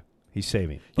honest with you. He saved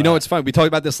me. You know, it's funny. We talked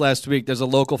about this last week. There's a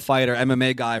local fighter,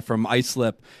 MMA guy from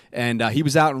Islip, and he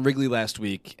was out in Wrigley last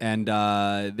week. And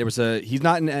there was he's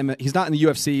not in the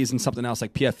UFC. He's in something else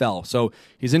like PFL. So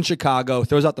he's in Chicago.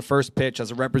 Throws out the first pitch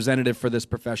as a representative for this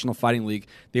professional fighting league.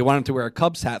 They want him to wear a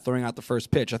Cubs hat throwing out the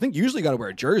first pitch. I think usually you got to wear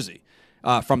a jersey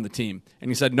from the team.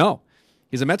 And he said no.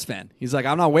 He's a Mets fan. He's like,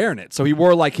 I'm not wearing it. So he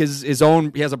wore like his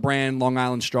own. He has a brand, Long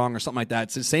Island Strong or something like that.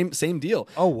 It's the same deal.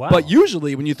 Oh wow! But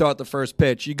usually when you throw out the first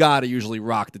pitch, you gotta usually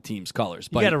rock the team's colors.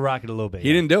 But you gotta rock it a little bit.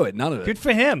 He didn't do it. None of it. Good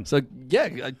for him. So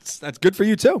yeah, that's good for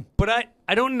you too. But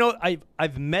I don't know.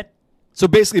 I've met. So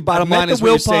basically, bottom line is what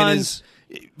you're saying is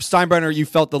Steinbrenner. You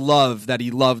felt the love that he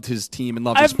loved his team and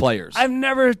loved his players. I've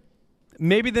never.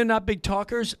 Maybe they're not big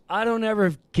talkers. I don't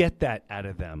ever get that out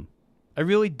of them. I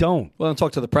really don't. Well, don't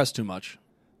talk to the press too much.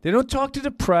 They don't talk to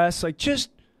the press. I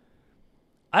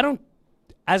don't,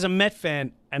 as a Met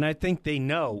fan, and I think they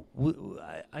know,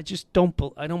 I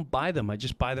don't buy them. I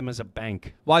just buy them as a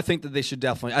bank. Well, I think that they should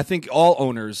definitely, I think all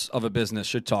owners of a business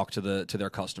should talk to their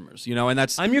customers, you know, and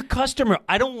that's. I'm your customer.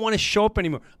 I don't want to show up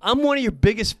anymore. I'm one of your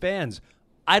biggest fans.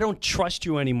 I don't trust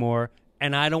you anymore,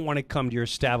 and I don't want to come to your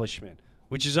establishment,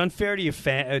 which is unfair to your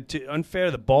unfair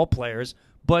to the ball players.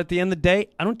 But at the end of the day,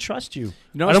 I don't trust you.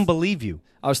 I don't believe you.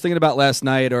 I was thinking about last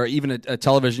night, or even a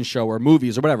television show or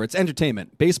movies or whatever. It's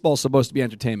entertainment. Baseball's supposed to be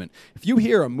entertainment. If you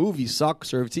hear a movie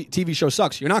sucks or a TV show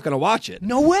sucks, you're not going to watch it.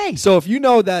 No way. So if you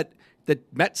know that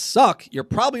Mets suck, you're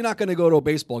probably not going to go to a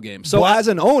baseball game. So as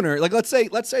an owner, like let's say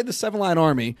the Seven Line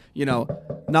Army, you know,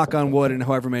 knock on wood in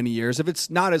however many years, if it's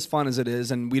not as fun as it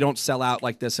is and we don't sell out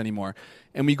like this anymore,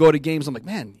 and we go to games, I'm like,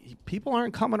 man, people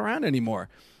aren't coming around anymore.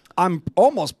 I'm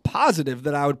almost positive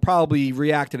that I would probably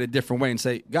react in a different way and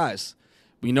say, guys,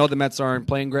 we know the Mets aren't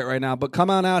playing great right now, but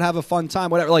come on out, have a fun time,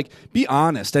 whatever. Like, be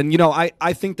honest. And,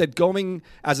 I think that going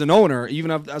as an owner, even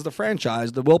as the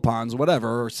franchise, the Wilpons,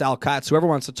 whatever, or Sal Katz, whoever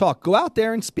wants to talk, go out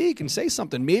there and speak and say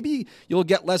something. Maybe you'll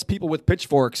get less people with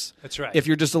pitchforks. That's right. If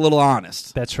you're just a little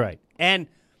honest. That's right. And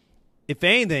if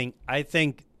anything, I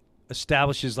think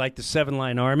establishes like the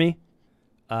 7-Line Army,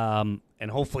 and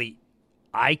hopefully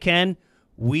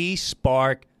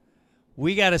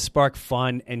we got to spark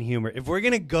fun and humor. If we're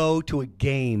going to go to a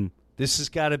game, this has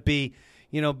got to be,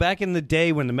 back in the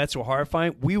day when the Mets were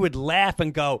horrifying, we would laugh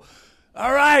and go,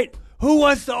 all right, who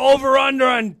wants the over-under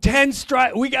on 10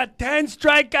 strike? We got 10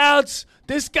 strikeouts.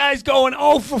 This guy's going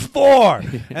 0 for 4.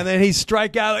 And then he'd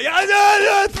strike out,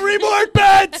 like, 3 more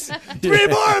bets, 3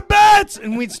 more bets.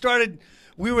 And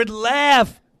we would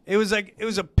laugh. It was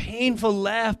a painful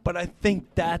laugh, but I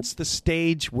think that's the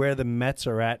stage where the Mets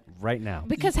are at right now.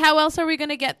 Because how else are we going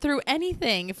to get through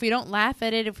anything if we don't laugh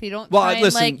at it, if we don't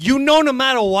listen, no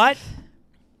matter what,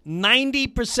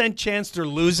 90% chance they're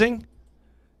losing,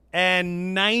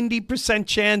 and 90%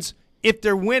 chance if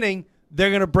they're winning, they're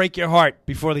going to break your heart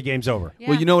before the game's over. Yeah.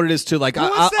 Well, you know what it is, too? Like,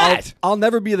 I'll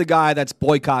never be the guy that's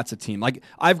boycotts a team. Like,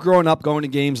 I've grown up going to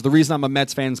games. The reason I'm a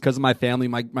Mets fan is because of my family.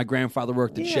 My grandfather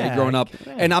worked at Shea growing up.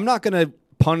 And I'm not going to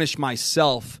punish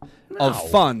myself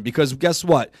of fun because guess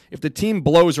what? If the team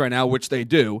blows right now, which they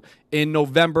do, in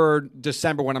November,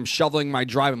 December, when I'm shoveling my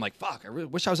drive, I'm like, fuck, I really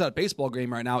wish I was at a baseball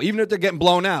game right now, even if they're getting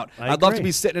blown out. I'd love to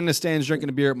be sitting in the stands drinking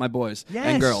a beer with my boys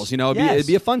and girls. It'd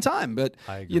be a fun time. But,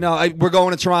 we're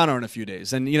going to Toronto in a few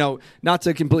days. And, not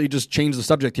to completely just change the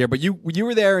subject here, but you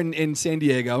were there in San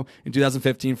Diego in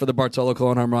 2015 for the Bartolo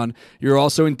Colon home run. You were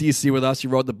also in D.C. with us. You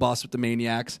rode the bus with the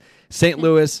Maniacs. St.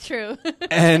 Louis. True.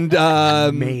 And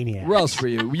Maniacs. Where else were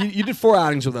you? You did 4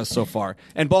 outings with us so far.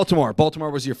 And Baltimore. Baltimore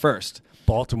was your first.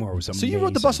 Baltimore was amazing. So you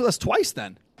rode the bus with us twice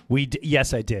then?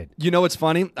 Yes, I did. You know what's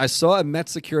funny? I saw a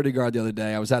Mets security guard the other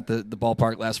day. I was at the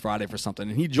ballpark last Friday for something,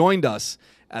 and he joined us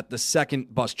at the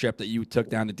second bus trip that you took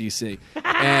down to D.C.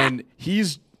 And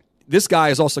this guy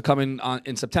is also coming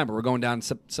in September. We're going down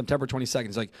September 22nd.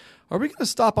 He's like, are we going to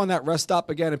stop on that rest stop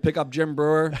again and pick up Jim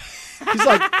Brewer? He's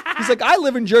like, I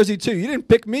live in Jersey too. You didn't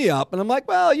pick me up. And I'm like,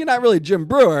 well, you're not really Jim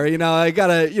Brewer. I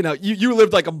gotta, you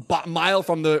lived like a mile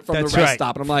from the rest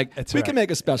stop. And I'm like, we can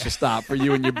make a special stop for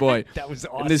you and your boy. That was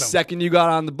awesome. And the second you got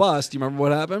on the bus, do you remember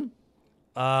what happened?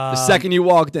 The second you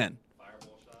walked in.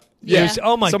 Yeah.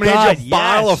 Oh my Somebody God! had you a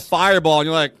bottle of Fireball, and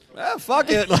you're like,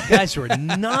 fuck it. You guys were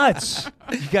nuts.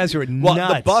 Well,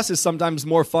 the bus is sometimes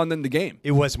more fun than the game. It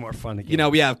was more fun to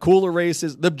game. We have cooler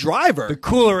races. The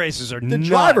cooler races are the nuts.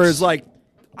 driver is like,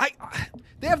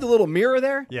 they have the little mirror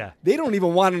there. Yeah. They don't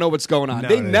even want to know what's going on. No,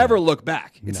 they never look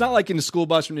back. It's not like in the school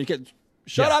bus when you get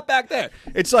shut up back there.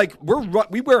 It's like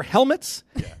we wear helmets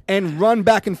and run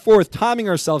back and forth, timing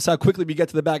ourselves how quickly we get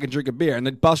to the back and drink a beer, and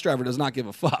the bus driver does not give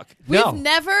a fuck. We've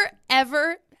never,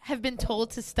 ever have been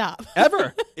told to stop.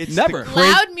 Ever. It's never.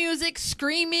 Loud music,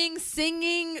 screaming,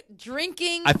 singing,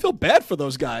 drinking. I feel bad for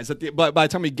those guys. By the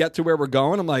time we get to where we're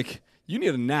going, I'm like, you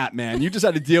need a nap, man. You just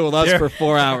had to deal with us for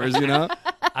 4 hours,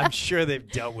 I'm sure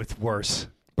they've dealt with worse.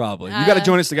 Probably. You got to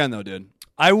join us again, though, dude.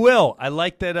 I will. I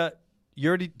like that.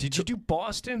 Did you do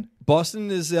Boston? Boston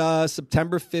is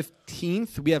September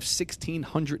 15th. We have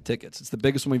 1,600 tickets. It's the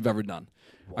biggest one we've ever done.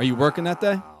 Wow. Are you working that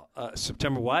day?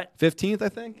 September what? 15th, I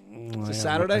think. It's a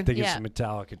Saturday. I think it's a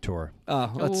Metallica tour.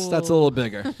 Oh, that's a little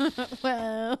bigger.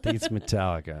 Well, I think it's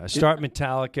Metallica. I start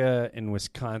Metallica in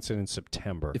Wisconsin in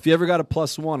September. If you ever got a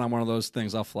 +1 on one of those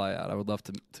things, I'll fly out. I would love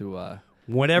to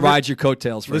ride your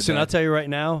coattails for Listen, a day. I'll tell you right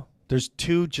now, there's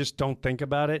 2, just don't think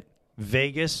about it,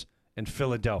 Vegas and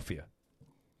Philadelphia.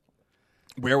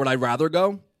 Where would I rather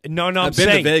go? No, I've I'm been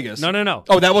saying to Vegas. No.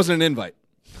 Oh, that wasn't an invite.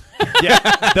 Yeah,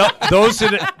 those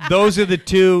are the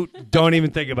 2. Don't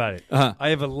even think about it. I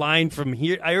have a line from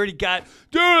here. I already got,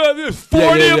 dude, there's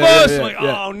 40 of us.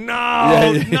 Oh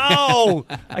no,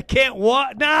 I can't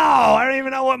walk. No, I don't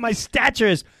even know what my stature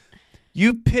is.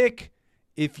 You pick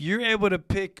if you're able to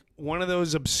pick one of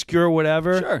those obscure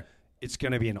whatever. Sure, it's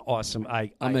going to be an awesome.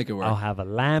 I'll make it work. I'll have a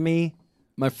Lammy.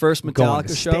 My first Metallica go on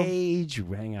the show. Stage, you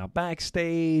hang out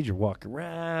backstage, or walk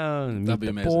around, and meet the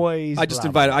amazing. boys. I just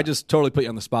invited. I just totally put you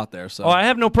on the spot there. So. Oh, I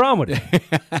have no problem with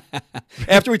it.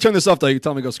 After we turn this off, though, you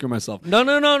tell me to go screw myself. No.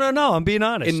 I'm being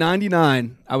honest. In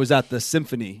 '99, I was at the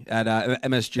Symphony at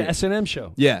MSG. The S&M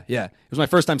show. Yeah. It was my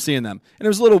first time seeing them, and it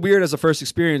was a little weird as a first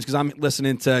experience because I'm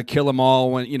listening to Kill 'Em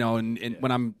All when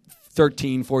when I'm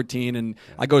 13, 14, and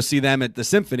I go see them at the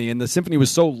Symphony, and the Symphony was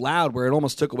so loud where it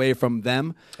almost took away from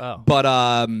them. Oh. But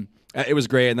It was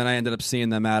great, and then I ended up seeing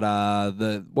them at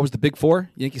what was the Big Four,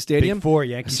 Yankee Stadium? Big Four,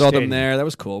 Yankee Stadium. I saw them Stadium. there. That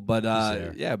was cool, but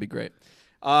yeah, it'd be great.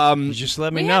 Just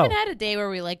let me We know. haven't had a day where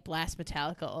we like blast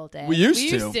Metallica all day. We used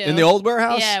to in the old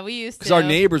warehouse. Yeah, we used to. Because our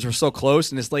neighbors were so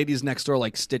close, and this lady's next door,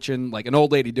 like stitching, like an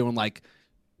old lady doing like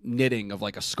knitting of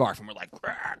like a scarf, and we're like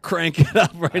cranking it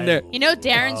up right there. You know,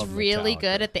 Darren's really Metallica.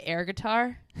 good at the air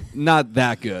guitar. Not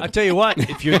that good. I'll tell you what.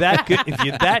 If you're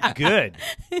that good,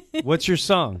 what's your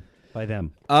song by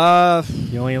them?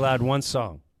 You only allowed one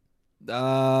song.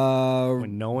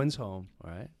 When no one's home, all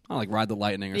right? I like Ride the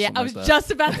Lightning or Yeah, something I was like that.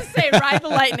 just about to say Ride the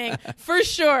Lightning for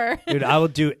sure. Dude, I will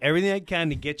do everything I can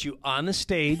to get you on the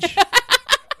stage.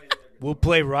 We'll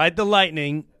play Ride the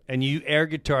Lightning, and you air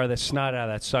guitar the snot out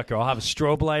of that sucker. I'll have a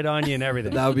strobe light on you and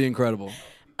everything. That would be incredible.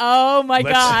 Oh my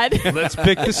God! Let's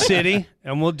pick the city,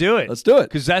 and we'll do it. Let's do it.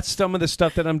 Because that's some of the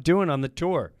stuff that I'm doing on the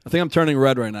tour. I think I'm turning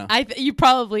red right now. You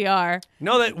probably are.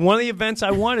 No, that one of the events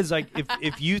I want is like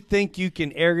if you think you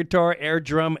can air guitar, air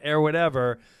drum, air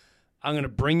whatever, I'm gonna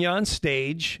bring you on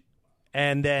stage,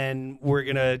 and then we're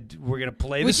gonna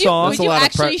play the song. Would you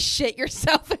actually shit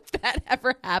yourself if that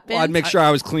ever happened? Well, I'd make sure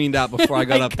I was cleaned out before I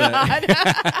got up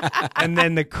there. And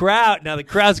then the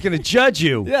crowd's gonna judge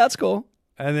you. Yeah, that's cool.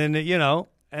 And then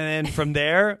and then from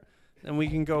there, then we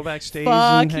can go backstage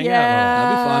Fuck and hang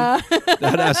yeah. out. That'd be fun.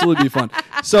 That'd absolutely be fun.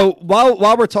 So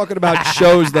while we're talking about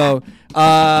shows, though,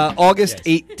 August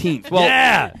 18th. Well,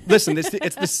 Yeah. Listen, it's the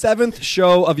 7th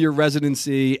show of your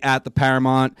residency at the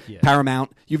Paramount.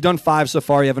 Paramount. You've done 5 so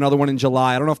far. You have another one in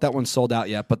July. I don't know if that one's sold out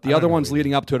yet, but the other ones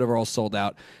leading up to it are all sold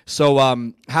out. So,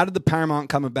 how did the Paramount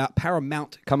come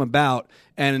about?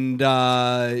 And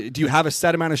do you have a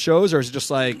set amount of shows, or is it just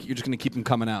like you're just going to keep them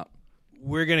coming out?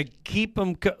 We're gonna keep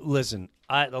them. Listen,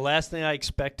 the last thing I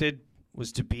expected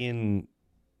was to be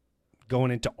going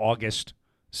into August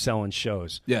selling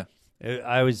shows. Yeah.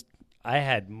 I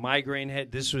had migraine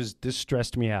head. This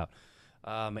stressed me out.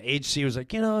 HC was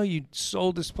like, you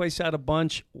sold this place out a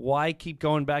bunch. Why keep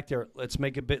going back there? Let's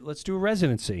do a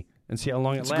residency and see how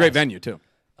long it lasts. It's a great venue too.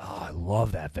 Oh, I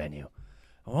love that venue.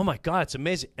 Oh my God, it's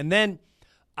amazing. And then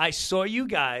I saw you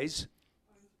guys,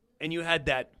 and you had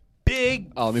that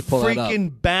big let me pull that up.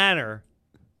 freaking banner.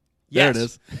 There Yes. it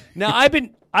is. Now I've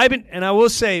been, and I will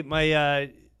say my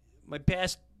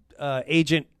past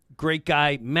agent, great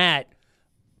guy, Matt.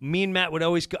 Me and Matt would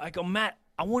always go. I go, Matt,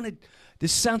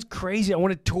 this sounds crazy. I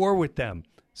want to tour with them.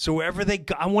 So wherever they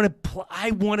go, I want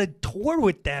to tour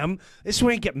with them. This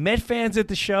way I get Met fans at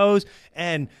the shows,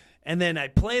 and then I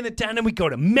play in the town, and we go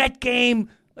to Met game.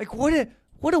 Like what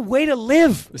a way to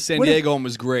live. The San Diego one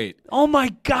was great. Oh my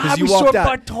God! you We saw walked out.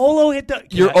 Bartolo hit the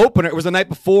Your opener, it was the night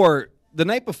before. The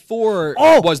night before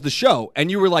Oh. was the show, and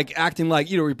you were like acting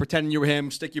like, you were pretending you were him,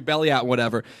 stick your belly out and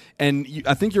whatever. And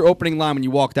I think your opening line when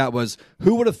you walked out was,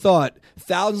 who would have thought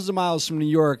thousands of miles from New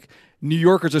York, New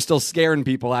Yorkers are still scaring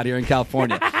people out here in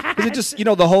California? Because it just,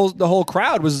 the whole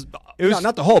crowd was,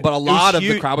 not the whole, but a lot of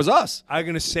the crowd was us. I'm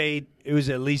going to say it was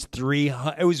at least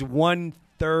 300. It was 1/3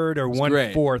 or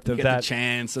 1/4 of Get that. the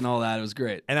chance and all that. It was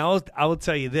great. And I will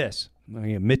tell you this. I'm going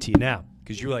to admit to you now.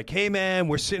 Because you're like, hey, man,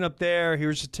 we're sitting up there.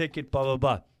 Here's a ticket, blah, blah,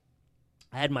 blah.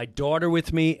 I had my daughter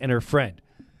with me and her friend.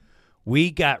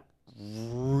 We got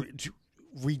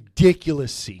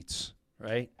ridiculous seats,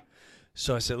 right?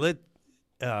 So I said,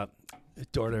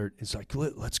 daughter is like,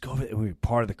 let's go. And we were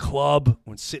part of the club.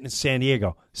 We're sitting in San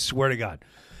Diego. Swear to God.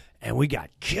 And we got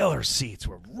killer seats.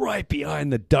 We're right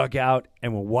behind the dugout,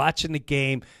 and we're watching the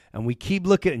game, and we keep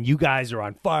looking, and you guys are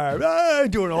on fire,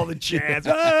 doing all the chants.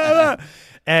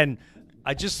 And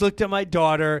I just looked at my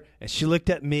daughter, and she looked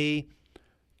at me.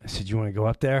 I said, you want to go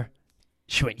up there?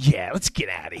 She went, yeah, let's get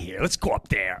out of here. Let's go up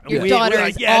there. Your daughter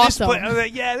is awesome. I was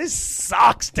like, yeah, this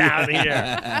sucks down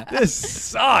here. This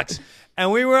sucks.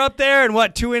 And we were up there,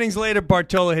 and 2 innings later,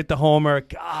 Bartolo hit the homer.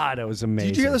 God, it was amazing.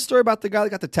 Did you hear the story about the guy that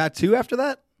got the tattoo after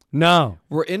that? No.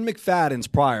 We're in McFadden's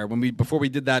before we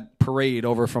did that parade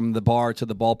over from the bar to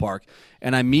the ballpark,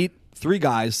 and I meet 3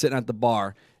 guys sitting at the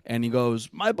bar, and he goes,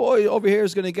 my boy over here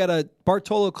is going to get a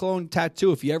Bartolo Colon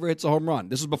tattoo if he ever hits a home run.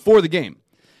 This was before the game.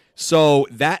 So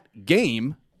that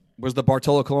game was the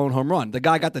Bartolo Colon home run. The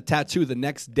guy got the tattoo the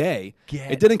next day.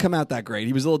 It didn't come out that great.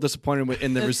 He was a little disappointed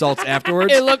in the results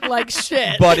afterwards. It looked like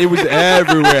shit. But it was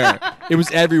everywhere. It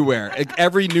was everywhere.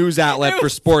 Every news outlet for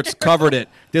sports covered it.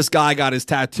 This guy got his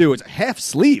tattoo. It's a half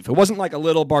sleeve. It wasn't like a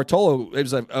little Bartolo. It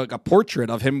was a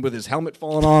portrait of him with his helmet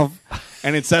falling off.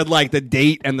 And it said like the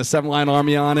date and the 7-line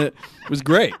army on it. It was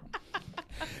great.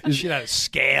 She had a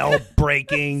scale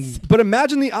breaking. But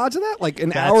imagine the odds of that. Like an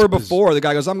That's hour before, the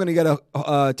guy goes, I'm going to get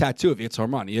a tattoo if he hits a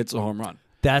home run. He hits a home run.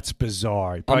 That's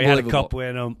bizarre. He probably had a Unbelievable. couple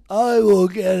in him. I will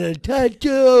get a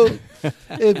tattoo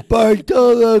if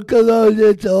Bartolo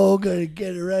Colon's all going to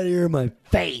get it right here in my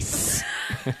face.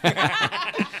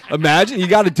 Imagine. You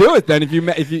got to do it then.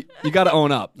 If you got to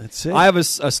own up. That's it. I have a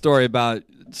story about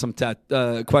some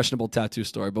questionable tattoo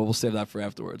story, but we'll save that for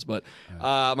afterwards. But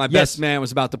my best man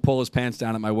was about to pull his pants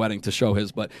down at my wedding to show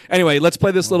his. But anyway, let's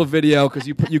play this little video because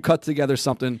you cut together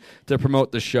something to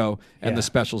promote the show and the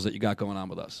specials that you got going on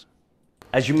with us.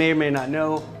 As you may or may not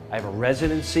know, I have a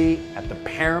residency at the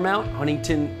Paramount,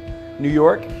 Huntington, New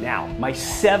York. Now, my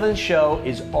 7th show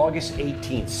is August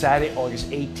 18th, Saturday, August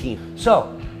 18th.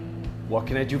 So, what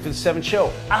can I do for the 7th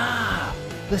show?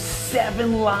 The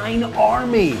 7-Line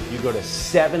Army. You go to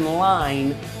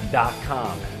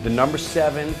 7line.com. The number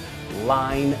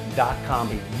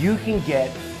 7line.com. You can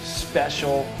get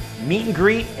special meet and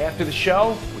greet after the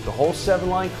show with the whole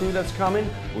 7-Line crew that's coming.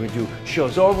 We're going to do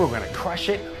shows over. We're going to crush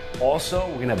it. Also,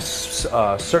 we're going to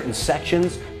have certain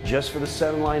sections just for the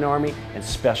 7-Line Army and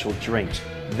special drinks.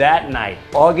 That night,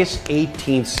 August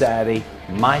 18th, Saturday,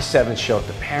 my 7th show at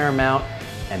the Paramount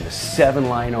and the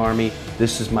 7-Line Army.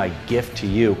 This is my gift to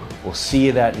you. We'll see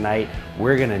you that night.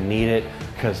 We're going to need it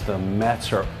because the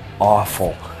Mets are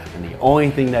awful. And the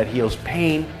only thing that heals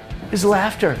pain is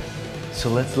laughter. So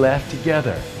let's laugh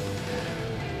together.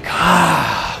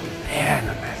 God, man,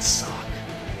 the Mets suck.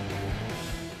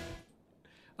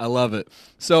 I love it.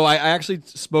 So I actually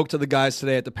spoke to the guys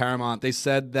today at the Paramount. They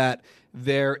said that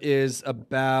there is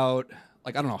about,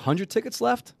 100 tickets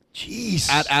left. Jeez.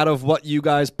 Out of what you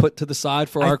guys put to the side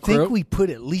for our crew? I think we put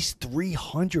at least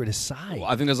 300 aside. Well,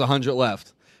 I think there's 100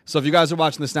 left. So if you guys are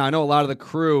watching this now, I know a lot of the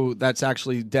crew that's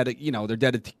actually they're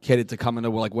dedicated to coming to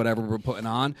whatever we're putting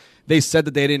on. They said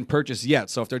that they didn't purchase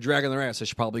yet. So if they're dragging their ass, they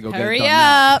should probably go Hurry get it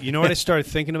done up. now. You know what I started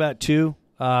thinking about too?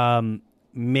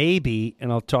 Maybe,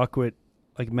 and I'll talk with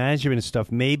management and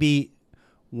stuff, maybe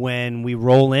when we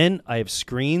roll in, I have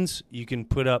screens. You can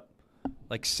put up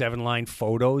 7-Line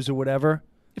photos or whatever.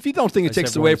 If you don't think it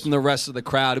takes away from the rest of the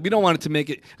crowd, we don't want it to make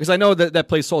it, because I know that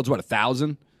place holds,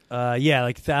 1,000? Yeah,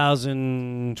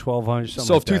 1,000, 1,200, something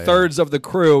So if like that, 2/3 of the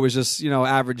crew is just,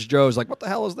 average Joes, what the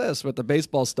hell is this with the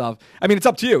baseball stuff? I mean, it's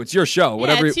up to you. It's your show.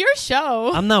 Yeah, it's your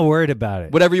show. I'm not worried about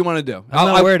it. Whatever you want to do. I'm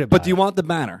not worried about But do you it. want the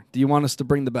banner? Do you want us to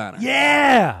bring the banner?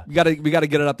 Yeah! We got to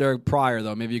get it up there prior,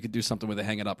 though. Maybe you could do something with it,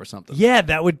 hang it up or something. Yeah,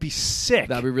 that would be sick.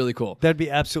 That'd be really cool. That'd be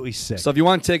absolutely sick. So if you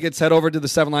want tickets, head over to the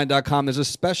 7line.com. There's a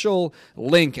special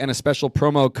link and a special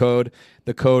promo code.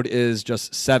 The code is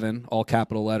just 7, all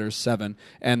capital letters, 7.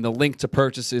 And the link to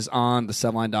purchase is on the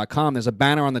 7line.com. There's a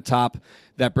banner on the top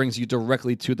that brings you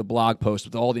directly to the blog post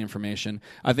with all the information.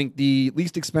 I think the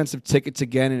least expensive ticket to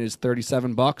get in is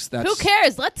 $37. That's Who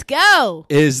cares? Let's go.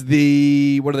 Is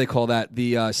the, what do they call that?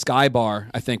 The Sky Bar,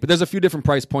 I think. But there's a few different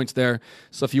price points there.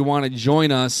 So if you want to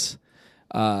join us,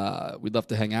 we'd love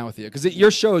to hang out with you. Because your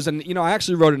shows, and I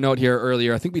actually wrote a note here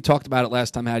earlier. I think we talked about it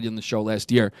last time I had you on the show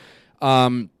last year.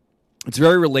 It's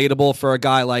very relatable for a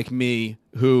guy like me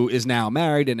who is now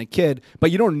married and a kid,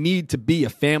 but you don't need to be a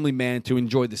family man to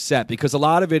enjoy the set because a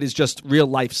lot of it is just real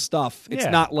life stuff. It's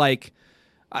not like...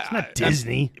 It's not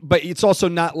Disney. But it's also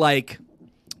not like...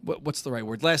 What's the right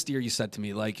word? Last year you said to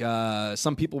me,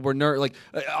 some people were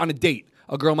on a date.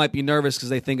 A girl might be nervous because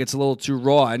they think it's a little too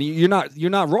raw, and you're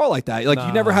not raw like that.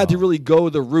 You never had to really go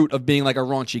the route of being like a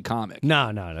raunchy comic.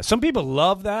 No. Some people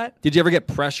love that. Did you ever get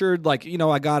pressured?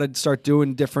 I got to start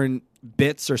doing different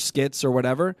bits or skits or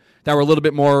whatever that were a little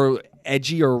bit more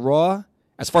edgy or raw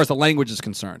as far as the language is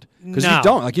concerned. Because you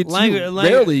don't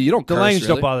rarely you don't. The curse, language really.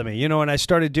 don't bother me. When I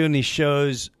started doing these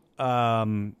shows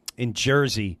in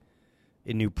Jersey,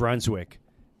 in New Brunswick,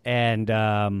 and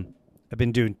I've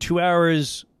been doing 2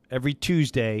 hours every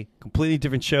Tuesday, completely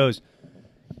different shows,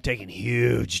 taking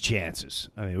huge chances.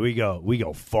 I mean, we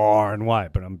go far and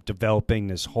wide, but I'm developing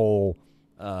this whole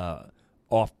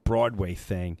off-Broadway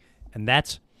thing, and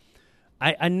that's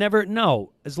I never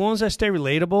know. As long as I stay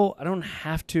relatable, I don't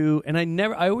have to, and I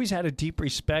always had a deep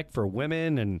respect for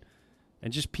women and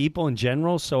just people in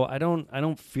general, so I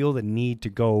don't feel the need to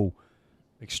go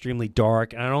extremely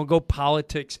dark, and I don't go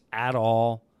politics at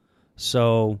all.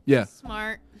 So yeah,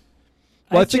 smart.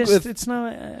 Well, I think it's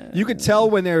not. You could tell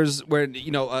when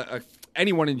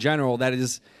anyone in general that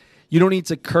is. You don't need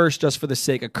to curse just for the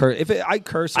sake of curse. I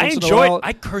curse, I once in a enjoy while, it.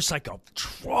 I curse like a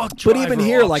truck driver. But even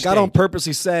here, off I don't stage.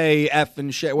 purposely say F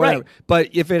and shit, whatever. Right. But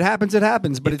if it happens, it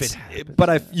happens. But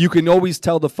you can always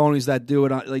tell the phonies that do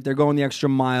it, they're going the extra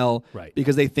mile, right?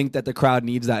 Because they think that the crowd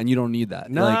needs that, and you don't need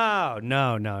that. No.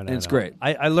 And it's great.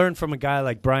 I learned from a guy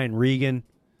like Brian Regan,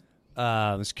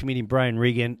 this comedian Brian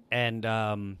Regan, and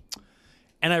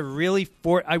And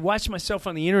I watched myself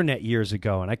on the internet years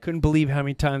ago, and I couldn't believe how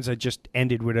many times I just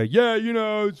ended with it's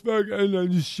fucking,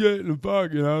 and just shit and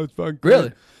fuck, it's fucking.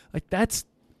 Really? Like, that's,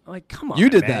 like, come on, you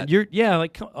did man.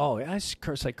 that. I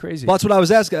curse like crazy. Well, that's what I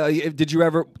was asking. Did you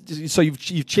ever? So you've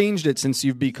changed it since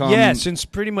you've become since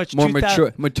pretty much more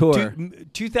mature.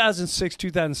 2006,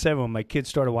 2007, when my kids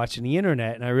started watching the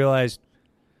internet, and I realized,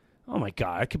 oh my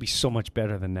God, I could be so much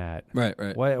better than that. Right.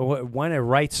 Why not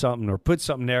write something or put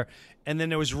something there? And then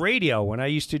there was radio. When I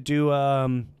used to do,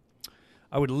 I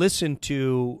would listen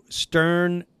to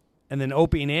Stern and then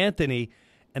Opie and Anthony,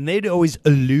 and they'd always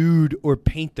allude or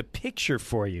paint the picture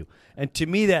for you. And to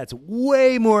me, that's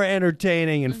way more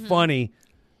entertaining and funny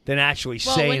than actually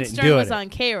saying it and doing it. When Stern was on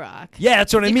K-Rock. Yeah,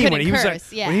 that's what I mean. When he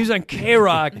was on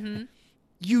K-Rock,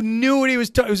 you knew what he was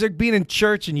talking. It was like being in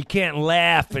church and you can't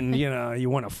laugh and,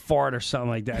 you want to fart or something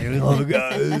like that. Oh,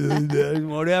 God,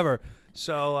 whatever.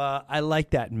 So I like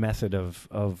that method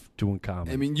of doing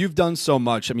comedy. I mean, you've done so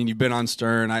much. I mean, you've been on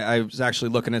Stern. I was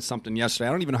actually looking at something yesterday.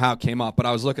 I don't even know how it came up, but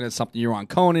I was looking at something. You're on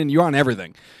Conan. You're on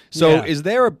everything. So is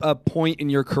there a point in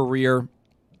your career,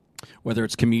 whether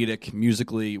it's comedic,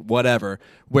 musically, whatever,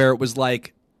 where it was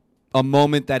like a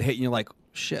moment that hit you, like,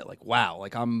 shit, like, wow,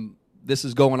 like this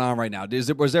is going on right now?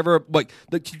 Was ever, like,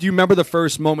 do you remember the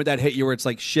first moment that hit you where it's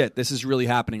like, shit, this is really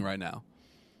happening right now?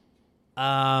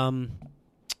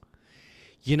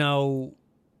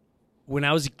 When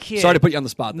I was a kid... Sorry to put you on the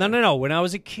spot. No. When I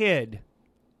was a kid,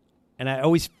 and I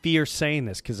always fear saying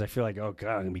this because I feel like, oh, God,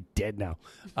 I'm going to be dead now.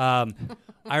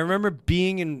 I remember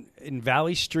being in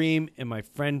Valley Stream in my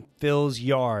friend Phil's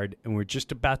yard, and we're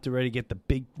just about to ready to get the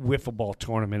big wiffle ball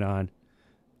tournament on.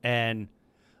 And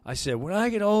I said, when I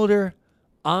get older,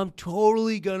 I'm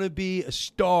totally going to be a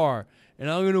star, and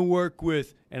I'm going to work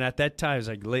with... And at that time,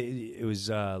 it was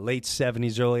late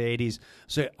 70s, early 80s.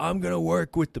 So I'm going to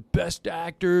work with the best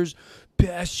actors,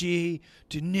 Pesci,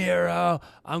 De Niro.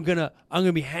 I'm gonna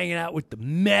be hanging out with the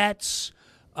Mets.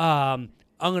 I'm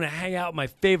going to hang out with my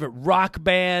favorite rock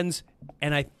bands.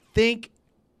 And I think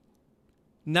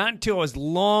not until I was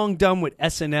long done with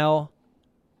SNL,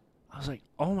 I was like,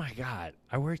 oh, my God,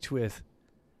 I worked with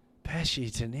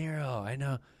Pesci, De Niro. I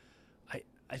know.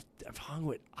 I've hung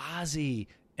with Ozzy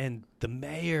and the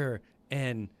mayor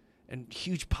and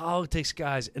huge politics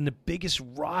guys and the biggest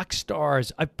rock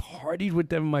stars. I partied with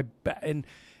them in my and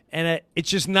it's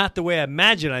just not the way I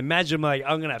imagine. I imagine like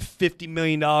I'm gonna have $50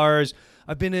 million.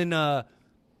 I've been in a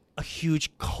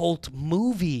huge cult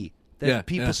movie that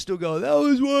people still go, that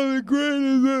was one of the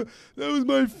greatest. That was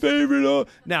my favorite.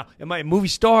 Now, am I a movie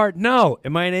star? No.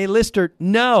 Am I an A-lister?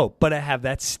 No. But I have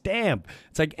that stamp.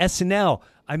 It's like SNL.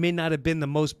 I may not have been the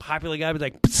most popular guy, but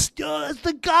like, that's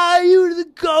the guy, you're the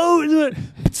goat.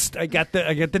 I got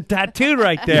the tattoo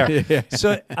right there.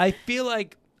 So I feel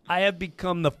like I have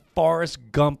become the Forrest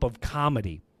Gump of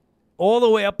comedy, all the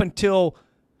way up until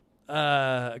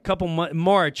a couple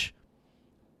March.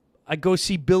 I go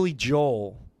see Billy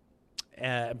Joel.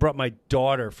 I brought my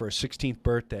daughter for her 16th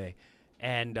birthday,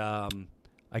 and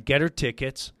I get her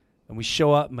tickets, and we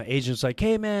show up. My agent's like,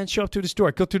 "Hey man, show up to the store."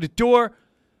 I go to the door.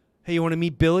 Hey, you want to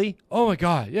meet Billy? Oh, my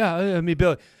God. Yeah, meet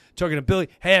Billy. Talking to Billy.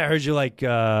 Hey, I heard you like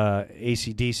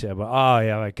AC/DC. I'm like, oh,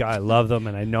 yeah, my God, I love them,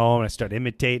 and I know him. And I start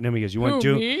imitating him. He goes, you want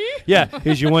to do it? Yeah. He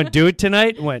goes, you want to do it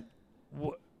tonight? I went,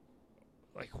 what?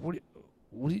 Like, what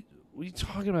are you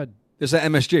talking about? It's at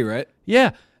MSG, right?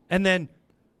 Yeah. And then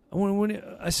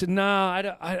I said, no,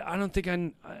 I don't think I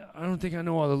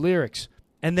know all the lyrics.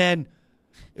 And then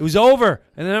it was over,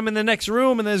 and then I'm in the next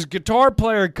room, and this guitar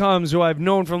player comes who I've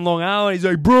known from Long Island. He's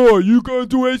like, bro, you going to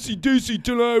do AC/DC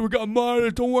tonight? We got mine.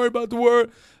 Don't worry about the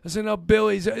word. I said, no,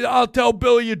 Billy. He said, I'll tell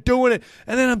Billy you're doing it.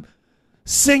 And then I'm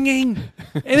singing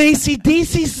an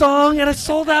AC/DC song at a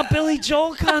sold-out Billy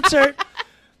Joel concert.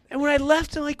 And when I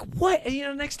left, I'm like, what?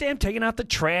 And, next day I'm taking out the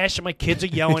trash, and my kids are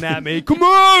yelling at me. Come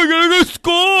on, we got to go to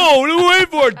school. What are we waiting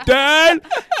for, Dad?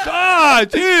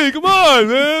 God, gee, come on,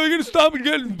 man. We're going to stop and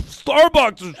get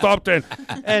Starbucks or something.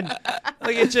 And,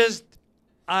 like,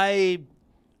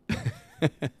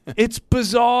 it's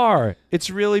bizarre. It's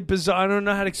really bizarre. I don't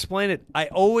know how to explain it. I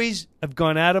always have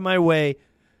gone out of my way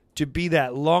to be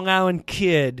that Long Island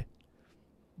kid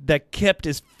that kept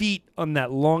his feet on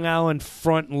that Long Island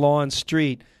front lawn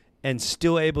street and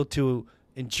still able to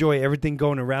enjoy everything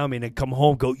going around me and then come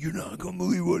home and go, you're not going to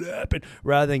believe what happened,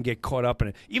 rather than get caught up in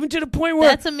it. Even to the point where...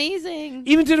 That's amazing.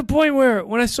 Even to the point where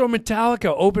when I saw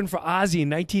Metallica open for Ozzy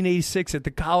in 1986 at the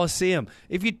Coliseum,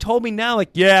 if you told me now, like,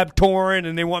 yeah, I'm touring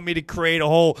and they want me to create a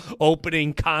whole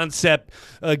opening concept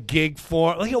gig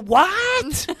for... Like,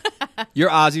 what?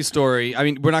 Your Ozzy story, I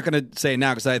mean, we're not going to say it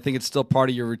now because I think it's still part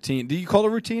of your routine. Do you call it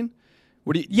a routine?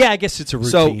 What do you? Yeah, I guess it's a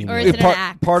routine. So Or is it an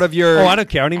act? part of your? Oh, I don't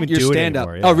care. I don't even your do it stand-up.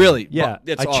 anymore. Oh, really? Yeah, Well,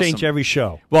 it's I change awesome. every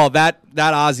show. Well, that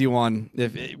Ozzy one,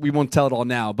 we won't tell it all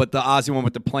now, but the Ozzy one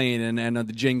with the plane and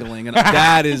the jingling, and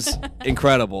that is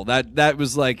incredible. That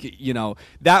was like,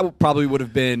 that probably would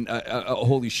have been a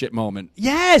holy shit moment.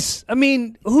 Yes, I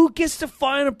mean, who gets to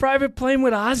fly in a private plane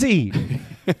with Ozzy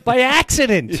by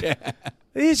accident? Yeah.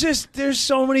 It's just there's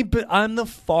so many. I'm the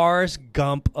Forrest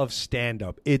Gump of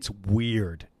stand-up. It's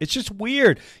weird. It's just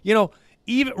weird.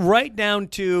 Even right down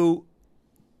to.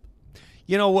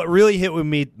 What really hit with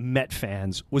me, Met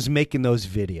fans, was making those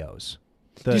videos.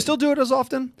 Do you still do it as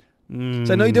often?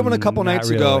 So I know you did one a couple nights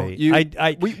ago.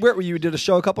 Where were you? Did a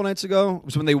show a couple nights ago? It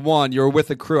was when they won. You were with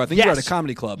a crew. I think you were at a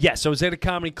comedy club. Yes, I was at a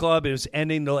comedy club. It was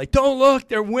ending. They're like, "Don't look,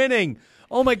 they're winning."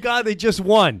 Oh my God, they just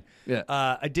won. Yeah.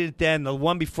 I did it then. The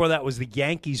one before that was the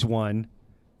Yankees one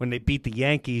when they beat the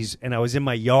Yankees, and I was in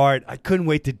my yard. I couldn't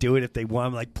wait to do it if they won.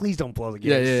 I'm like, please don't blow the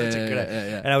game.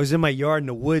 Yeah. And I was in my yard in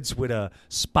the woods with a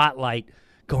spotlight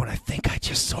going, I think I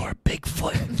just saw a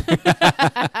Bigfoot.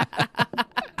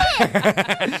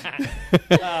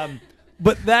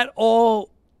 But that all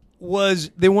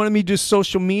was, they wanted me to do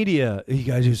social media. You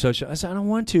guys do social. I said, I don't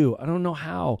want to. I don't know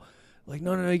how. Like,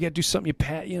 no, you got to do something.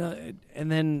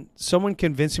 And then someone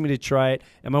convinced me to try it.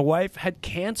 And my wife had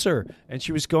cancer, and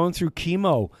she was going through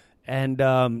chemo,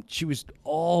 and she was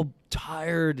all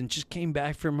tired and just came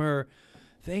back from her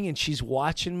thing, and she's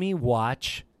watching me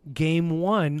watch Game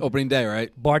 1. Opening day,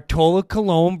 right? Bartolo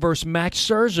Colon versus Max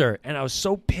Scherzer. And I was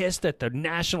so pissed that the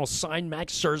Nationals signed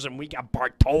Max Scherzer, and we got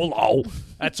Bartolo.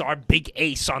 That's our big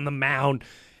ace on the mound.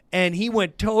 And he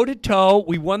went toe-to-toe.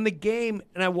 We won the game,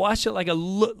 and I watched it like a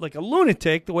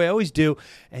lunatic, the way I always do.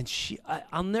 And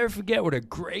I'll never forget, with her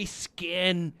gray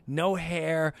skin, no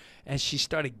hair, and she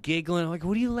started giggling. I'm like,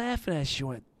 what are you laughing at? She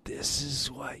went, this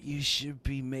is what you should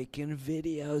be making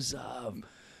videos of.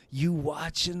 You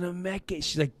watching the Met game.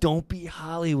 She's like, don't be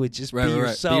Hollywood. Just be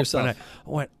yourself. Be yourself. And I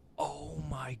went, oh,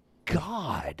 my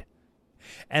God.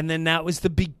 And then that was the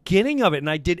beginning of it. And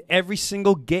I did every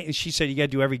single game. And she said, you got to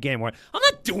do every game. I went, I'm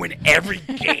not doing every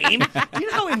game. You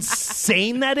know how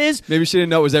insane that is? Maybe she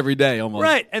didn't know it was every day almost.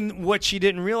 Right. And what she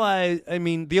didn't realize,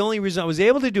 the only reason I was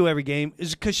able to do every game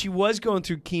is because she was going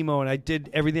through chemo, and I did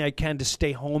everything I can to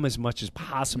stay home as much as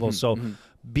possible. Mm-hmm. So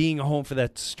being home for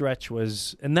that stretch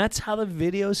was, and that's how the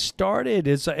video started.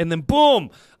 And then boom,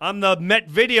 I'm the Met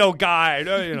video guy.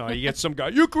 You get some guy,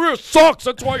 your career sucks.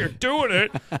 That's why you're doing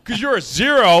it, because you're a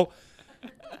zero.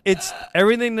 It's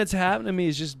everything that's happened to me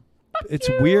is just, it's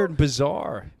weird and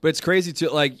bizarre. But it's crazy too,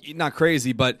 like, not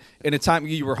crazy, but in a time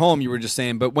you were home, you were just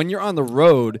saying, but when you're on the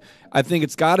road, I think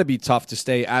it's got to be tough to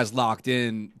stay as locked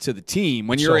in to the team.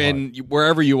 When you're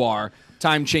wherever you are,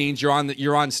 time change, you're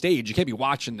on stage. You can't be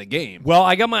watching the game. Well,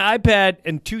 I got my iPad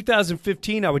in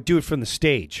 2015. I would do it from the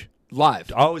stage.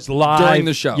 Live. I was live. During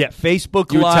the show. Yeah,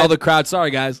 Facebook You would Live. tell the crowd, sorry,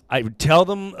 guys. I would tell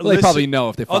them. Well, they probably know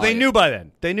if they follow they you. knew by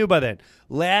then.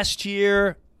 Last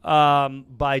year,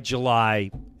 by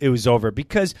July, it was over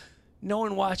because no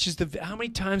one watches how many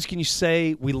times can you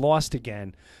say we lost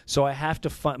again? So I have to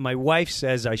find. My wife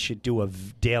says I should do a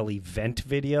daily vent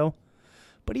video,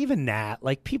 but even that,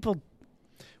 like, people.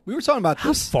 We were talking about How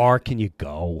this far can you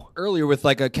go? earlier with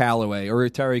like a Callaway or a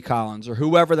Terry Collins or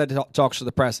whoever that talks to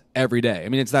the press every day. I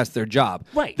mean, that's their job.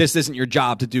 Right. This isn't your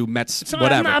job to do Mets, not-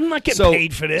 whatever. I'm not getting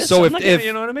paid for this. So I'm not getting-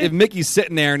 you know what I mean? if Mickey's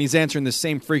sitting there and he's answering the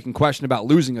same freaking question about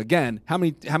losing again, how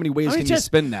many ways can you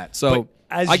spin that? So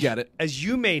I get it. As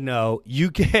you may know, you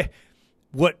get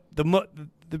what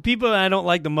the people that I don't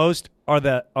like the most are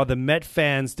the Met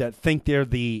fans that think they're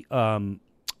the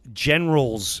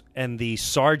generals and the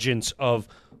sergeants of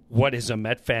what is a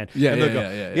Met fan. Yeah, And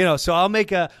they'll yeah. So I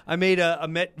made a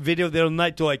Met video the other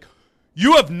night. They're like,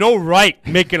 you have no right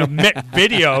making a Met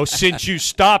video since you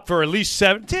stopped for at least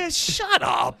 7. Shut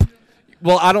up.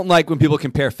 Well, I don't like when people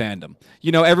compare fandom.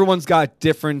 Everyone's got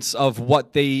difference of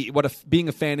what being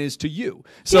a fan is to you.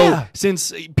 So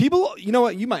since people, you know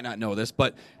what, you might not know this,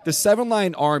 but the 7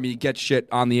 Line Army gets shit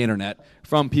on the internet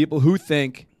from people who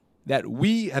think that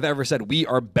we have ever said we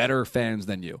are better fans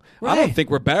than you. Right. I don't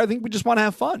think we're better. I think we just want to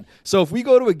have fun. So if we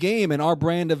go to a game and our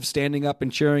brand of standing up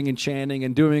and cheering and chanting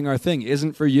and doing our thing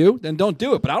isn't for you, then don't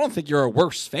do it. But I don't think you're a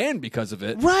worse fan because of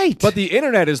it. Right. But the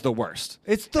internet is the worst.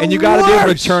 It's the And you got to be able to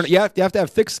worst. turn. You have to have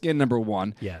thick skin, number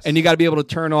one. Yes. And you got to be able to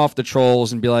turn off the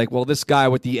trolls and be like, well, this guy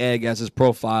with the egg as his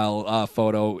profile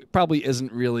photo probably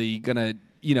isn't really gonna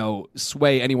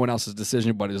sway anyone else's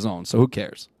decision but his own. So who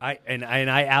cares? I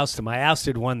oust him. I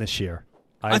ousted one this year.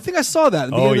 I think I saw that at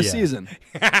the beginning of the season.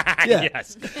 Yeah.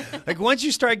 Yes. Like once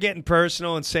you start getting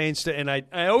personal and saying stuff, and I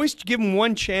always give them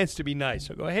one chance to be nice.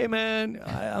 I go, hey man,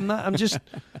 I'm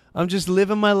just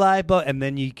living my life, and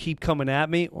then you keep coming at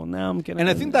me. Well, now I'm gonna. And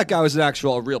I think that guy was an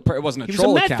actual real. It wasn't a He was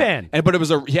troll a Met account. fan. But it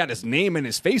was he had his name and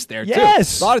his face there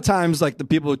Yes. too. A lot of times, like the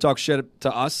people who talk shit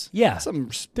to us, Yeah. some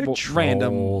They're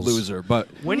random trolls. loser. But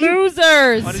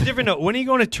Losers. On a different note, when are you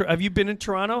going to? Have you been in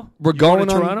Toronto? we're You going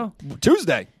to on Toronto.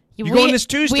 Tuesday. You're going this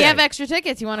Tuesday. We have extra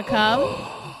tickets. You want to come?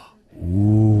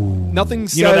 Nothing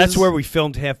says. You know that's where we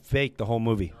filmed Half Baked, the whole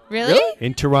movie. Really?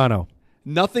 In Toronto.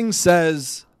 Nothing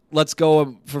says. Let's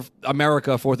go for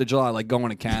America 4th of July, like going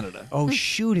to Canada. Oh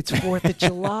shoot! It's 4th of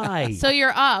July. So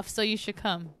you're off. So you should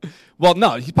come. Well,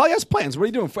 no, he probably has plans. What are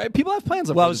you doing? People have plans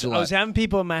on Well, 4th of July. I was having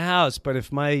people in my house, but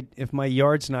if my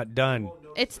yard's not done,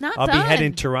 It's not I'll done. be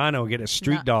heading to Toronto and get a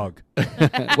street dog.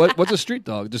 What's a street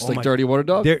dog? Just like dirty water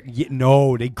dog?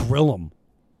 No, they grill them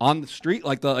on the street,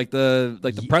 like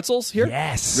the pretzels here.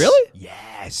 Yes. Really?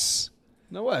 Yes.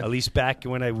 No way. At least back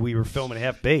when we were filming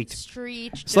Half Baked.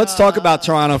 Street. So let's talk about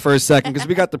Toronto for a second because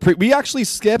we got we actually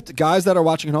skipped, guys that are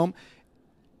watching at home,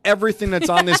 everything that's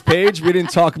on this page. We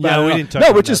didn't talk about. Yeah, it we all. didn't talk No,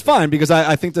 about which is that. fine because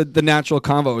I think that the natural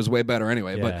convo is way better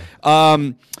anyway. Yeah.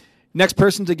 But next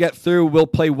person to get through, we'll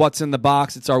play What's in the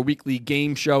Box. It's our weekly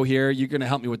game show here. You're going to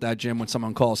help me with that, Jim, when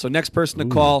someone calls. So next person to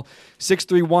call,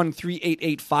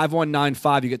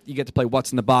 631-388-5195. You get to play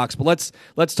What's in the Box. But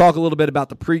let's talk a little bit about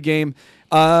the pregame.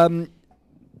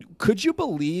 Could you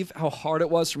believe how hard it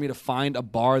was for me to find a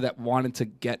bar that wanted to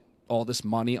get all this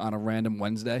money on a random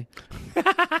Wednesday?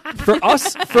 For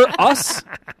us,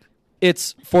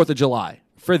 it's 4th of July.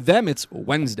 For them, it's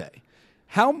Wednesday.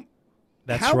 How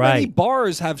many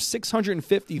bars have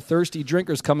 650 thirsty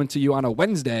drinkers coming to you on a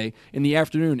Wednesday in the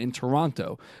afternoon in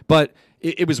Toronto? But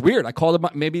it was weird. I called them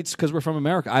up. Maybe it's because we're from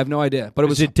America. I have no idea. But it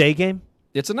was a day game?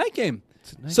 It's a night game.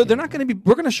 So they're not going to be.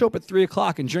 We're going to show up at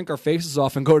 3:00 and drink our faces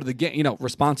off and go to the game.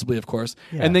 Responsibly, of course,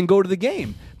 and then go to the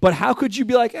game. But how could you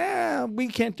be like, we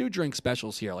can't do drink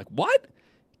specials here? Like what?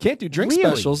 Can't do drink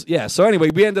specials? Yeah. So anyway,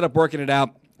 we ended up working it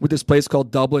out with this place called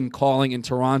Dublin Calling in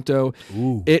Toronto.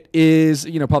 Ooh. It is,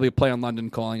 probably a play on London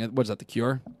Calling. What is that? The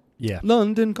Cure? Yeah.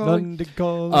 London Calling. London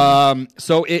Calling.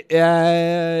 So it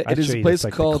is a place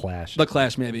like called The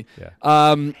Clash, maybe.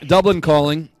 Yeah. Dublin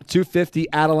Calling, 250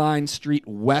 Adeline Street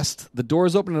West. The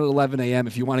doors open at 11 a.m.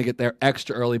 if you want to get there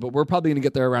extra early, but we're probably going to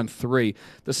get there around 3.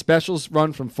 The specials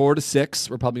run from 4 to 6.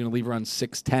 We're probably going to leave around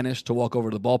 6:10ish to walk over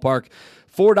to the ballpark.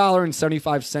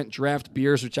 $4.75 draft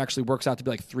beers, which actually works out to be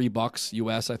like $3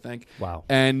 US, I think. Wow.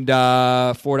 And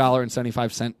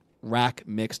 $4.75 rack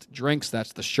mixed drinks.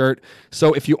 That's the shirt.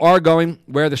 So if you are going,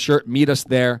 wear the shirt, meet us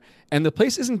there. And the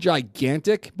place isn't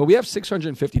gigantic, but we have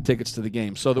 650 tickets to the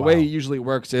game. So the way it usually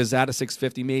works is out of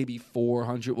 650, maybe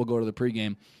 400 will go to the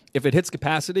pregame. If it hits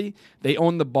capacity, they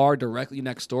own the bar directly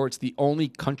next door. It's the only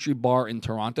country bar in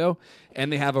Toronto,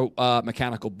 and they have a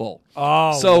mechanical bull.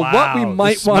 Oh, so wow. what we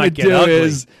might This want to might get do ugly.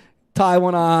 is tie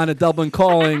one on at Dublin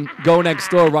Calling, go next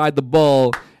door, ride the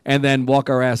bull, and then walk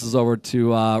our asses over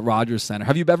to Rogers Center.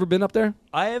 Have you ever been up there?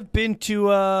 I have been to.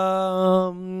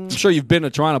 I'm sure you've been to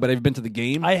Toronto, but have you been to the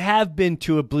game? I have been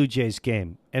to a Blue Jays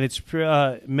game, and it's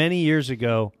many years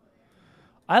ago.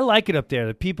 I like it up there.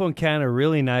 The people in Canada are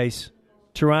really nice.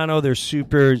 Toronto, they're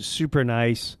super, super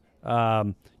nice.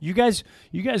 You guys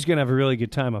are gonna have a really good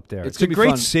time up there. It's a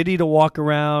great city to walk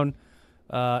around.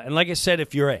 And like I said,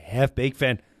 if you're a Half Baked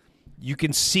fan, you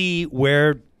can see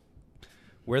where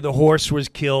the horse was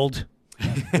killed.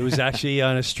 It was actually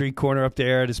on a street corner up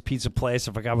there at his pizza place.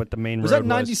 I forgot what the main was. road Was that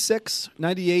 96,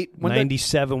 98?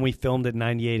 97 we filmed it.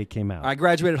 98 it came out. I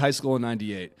graduated high school in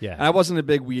 98. Yeah. And I wasn't a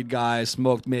big weed guy. I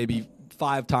smoked maybe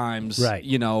 5 times, right.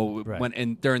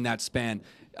 During that span.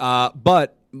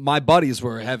 But my buddies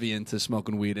were heavy into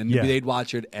smoking weed, and they'd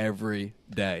watch it every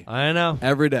day. I know.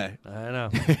 Every day. I know.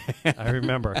 I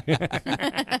remember.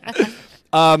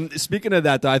 Speaking of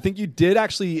that, though, I think you did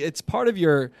actually, it's part of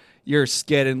your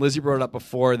skit, and Lizzie brought it up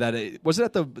before, that was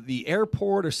it at the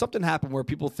airport or something happened where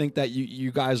people think that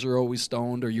you guys are always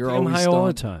stoned or you're always high stoned. all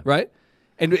the time. Right?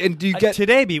 And do you get...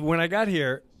 Today, when I got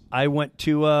here, I went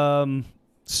to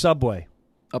Subway.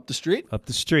 Up the street? Up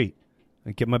the street.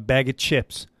 I get my bag of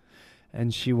chips.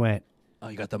 And she went... Oh,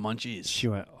 you got the munchies. She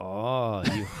went, oh,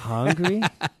 you hungry?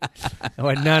 I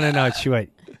went, no. She went,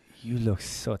 you look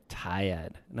so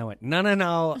tired. And I went,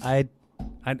 no. I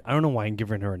don't know why I'm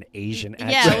giving her an Asian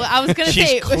accent. Yeah, well, I was going to say...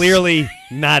 She's clearly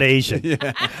not Asian.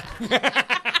 Yeah.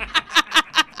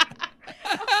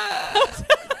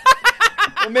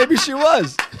 Well, maybe she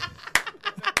was.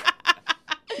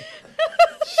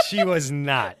 She was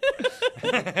not.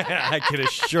 I can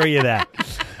assure you that.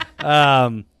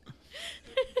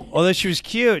 Although she was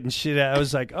cute, and I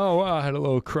was like, oh, wow, I had a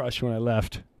little crush when I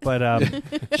left. But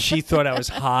she thought I was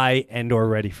high and or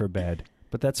ready for bed.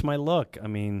 But that's my look. I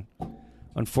mean,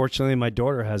 unfortunately, my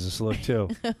daughter has this look, too.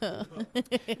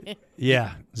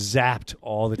 Yeah, zapped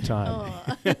all the time.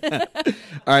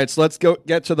 All right, so let's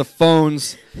get to the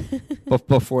phones. But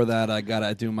before that, I got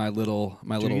to do my little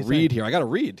read here. I got to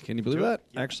read. Can you believe that?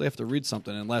 I actually have to read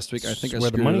something. And last week, I think I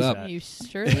screwed it up. You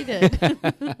surely did.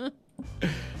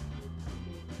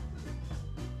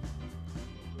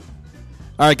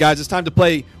 All right, guys, it's time to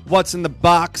play What's in the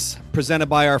Box, presented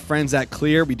by our friends at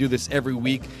Clear. We do this every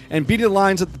week. And beating the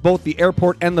lines at both the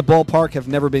airport and the ballpark have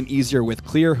never been easier with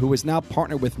Clear, who is now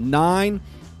partnered with 9.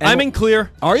 I'm in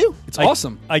Clear. Are you? It's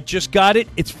awesome. I just got it.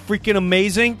 It's freaking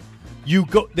amazing. You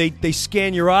go. They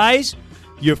scan your eyes,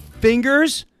 your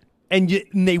fingers, and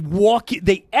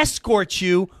they escort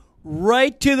you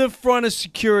right to the front of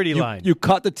security line. You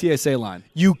cut the TSA line.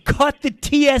 You cut the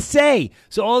TSA.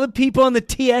 So all the people on the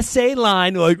TSA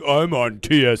line are like, I'm on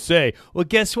TSA. Well,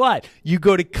 guess what? You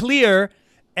go to Clear,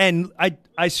 and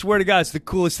I swear to God, it's the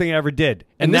coolest thing I ever did.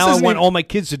 And now I want all my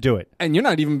kids to do it. And you're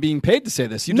not even being paid to say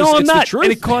this. I'm not. The truth.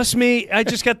 And it cost me, I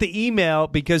just got the email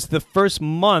because the first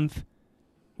month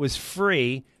was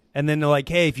free. And then they're like,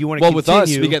 hey, if you want to continue. Well, with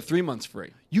us, we get 3 months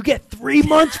free. You get 3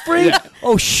 months free? Yeah.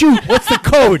 Oh, shoot. What's the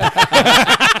code?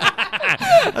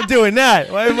 I'm doing that.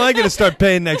 Why am I going to start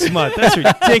paying next month? That's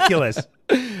ridiculous.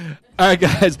 All right,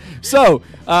 guys. So,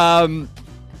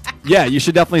 yeah, you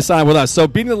should definitely sign with us. So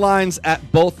beating the lines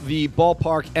at both the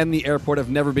ballpark and the airport have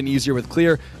never been easier with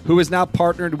Clear, who is now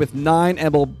partnered with 9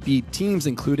 MLB teams,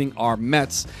 including our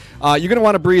Mets. You're going to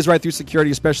want to breeze right through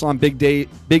security, especially on big days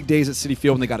at Citi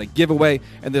Field when they got a giveaway,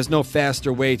 and there's no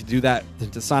faster way to do that than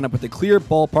to sign up with the Clear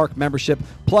Ballpark membership,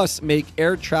 plus make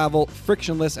air travel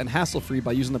frictionless and hassle-free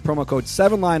by using the promo code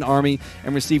 7LineArmy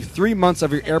and receive 3 months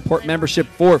of your airport membership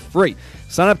for free.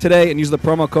 Sign up today and use the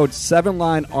promo code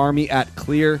 7LineArmy at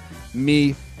clearme.com.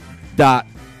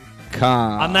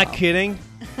 I'm not kidding.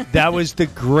 That was the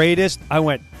greatest.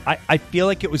 I feel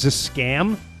like it was a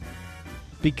scam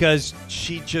because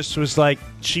she just was like,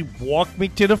 she walked me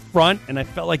to the front and I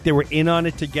felt like they were in on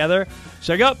it together.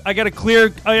 So I have a Clear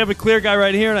guy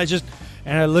right here,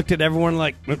 and I looked at everyone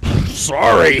like,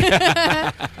 sorry.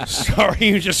 Sorry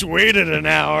you just waited an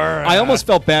hour. I almost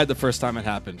felt bad the first time it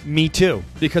happened. Me too.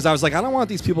 Because I was like, I don't want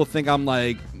these people to think I'm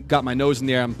like, got my nose in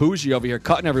the air, I'm bougie over here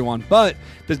cutting everyone. But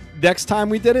the next time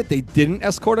we did it, they didn't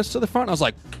escort us to the front. I was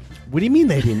like, what do you mean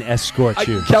they didn't escort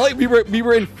you? Kelly, we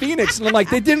were in Phoenix, and I'm like,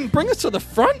 they didn't bring us to the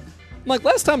front? I'm like,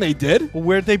 last time they did. Well,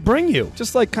 where'd they bring you?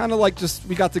 Just like,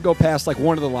 we got to go past like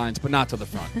one of the lines, but not to the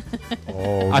front.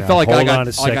 Oh, I felt like I got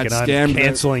scammed. I'm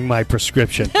canceling my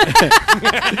prescription. All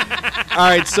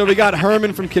right, so we got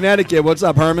Herman from Connecticut. What's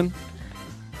up, Herman?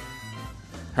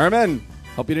 Herman,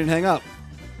 hope you didn't hang up.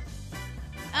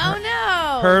 Oh,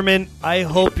 no. Herman, I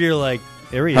hope you're like,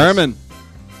 there he is.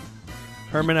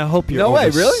 Herman, I hope you're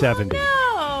over 70.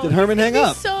 No. Did Herman hang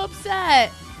up? He's so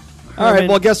upset. All right,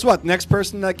 well, guess what? Next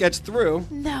person that gets through.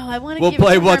 No, I want to we'll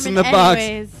play What's in the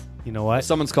anyways. Box. You know what?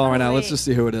 Someone's calling right now. Let's just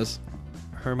see who it is.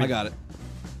 Herman. I got it.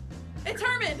 It's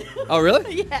Herman. Oh,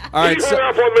 really? Yeah. All right. You hung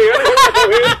up on me. I didn't hang up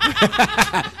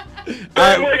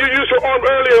on him. Why you used your arm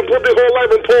earlier and put this whole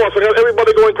life in pause and got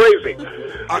everybody going crazy?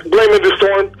 Blaming the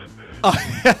storm.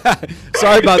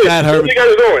 Sorry about that, Herman. What you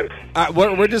guys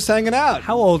doing? We're just hanging out.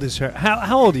 How old is her?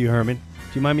 How old are you, Herman?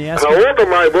 Do you mind me asking? How old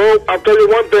am I, bro? I'll tell you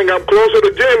one thing. I'm closer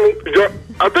to Jim.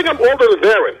 I think I'm older than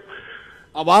Darren.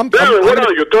 Darren, what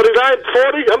are you, 39,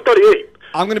 40? I'm 38.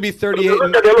 I'm going to be 38.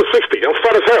 Look at the other 60. I'm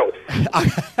fat as hell.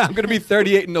 I'm going to be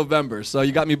 38 in November, so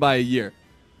you got me by a year.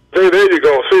 There you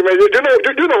go. See, man, you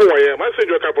know who I am. I've seen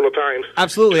you a couple of times.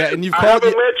 Absolutely, and you've I called.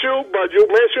 haven't met you, but you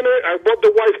mentioned it. I bought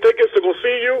the wife tickets to go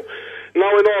see you. Now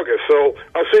in August, so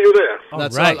I'll see you there.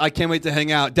 That's right. I can't wait to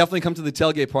hang out. Definitely come to the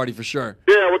tailgate party for sure.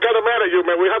 Yeah, we're kind of mad at you,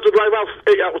 man. We have to drive out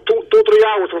 2-3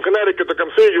 hours from Connecticut to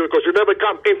come see you because you never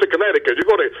come into Connecticut. You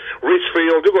go to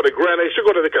Richfield, you go to Greenwich, you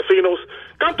go to the casinos.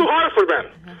 Come to Hartford,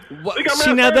 man.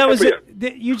 See, now that was it.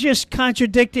 You just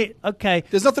contradicted. Okay.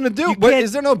 There's nothing to do.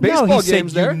 Is there no baseball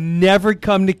games there? You never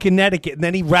come to Connecticut. And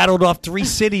then he rattled off 3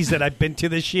 cities that I've been to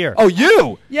this year. Oh,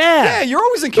 you? Yeah. Yeah, you're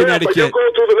always in Connecticut. Yeah, but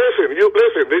you go to the, listen, you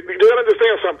gotta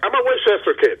understand something. I'm a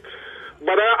Winchester kid.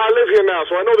 But I live here now,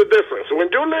 so I know the difference. When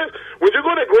you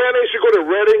go to Greenwich, you go to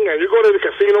Reading, and you go to the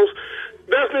casinos,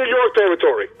 that's New York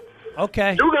territory.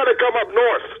 Okay. You got to come up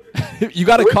north. You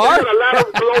got a car? We got a lot of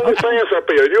lonely fans up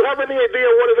here. You have any idea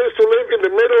what it is to live in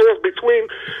the middle of between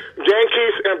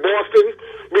Yankees and Boston,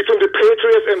 between the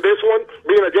Patriots and this one,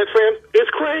 being a Jets fan?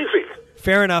 It's crazy.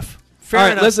 Fair enough. Fair All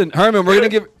right, enough. listen, Herman, we're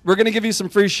gonna give you some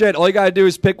free shit. All you gotta do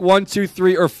is pick 1, 2,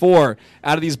 3, or 4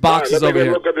 out of these boxes let me over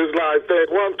here. look at this line thing.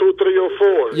 1, 2, 3, or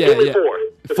 4. Yeah, Give me yeah. 4.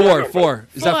 It's my number. 4.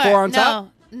 Is that 4 on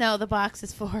top? No, the box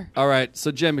is 4. All right.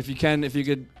 So Jim, if you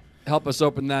could help us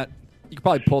open that, you could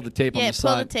probably pull the tape on Yeah, the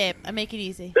pull side. the tape. I make it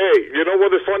easy. Hey, you know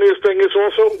what the funniest thing is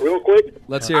also, real quick?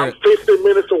 Let's hear I'm it. 15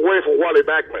 minutes away from Wally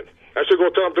Backman. I should go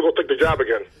tell him to go take the job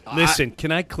again. Listen,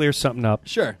 can I clear something up?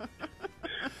 Sure.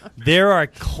 There are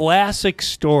classic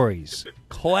stories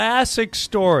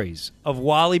of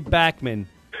Wally Backman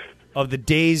of the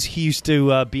days he used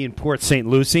to be in Port St.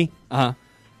 Lucie. Uh-huh.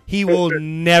 He will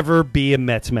never be a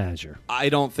Mets manager. I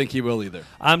don't think he will either.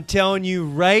 I'm telling you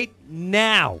right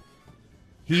now,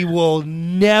 he will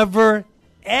never,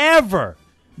 ever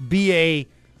be a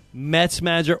Mets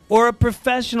manager or a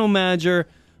professional manager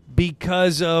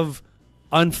because of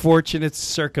unfortunate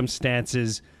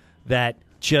circumstances that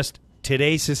just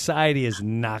today's society is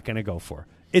not going to go for.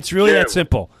 It's really that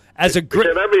simple. As a Can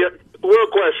I be a real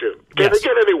question? Can it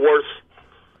get any worse?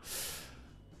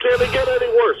 Can it get any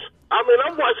worse? I mean,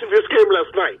 I'm watching this game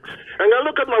last night, and I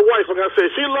look at my wife and I say,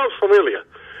 she loves Familia.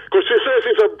 Because she says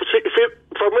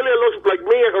Familia looks like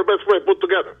me and her best friend put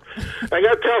together. And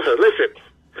I tell her, listen,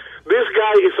 this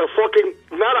guy is a fucking,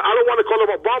 I don't want to call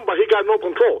him a bum, but he got no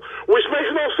control. Which makes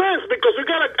no sense, because you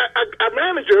got a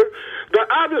manager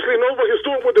that obviously knows what he's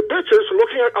doing with the pitchers,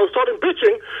 looking at starting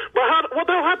pitching, but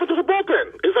what the hell happened to the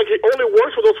bullpen? It's like he only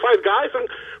works for those 5 guys and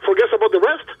forgets about the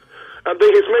rest? And then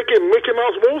he's making Mickey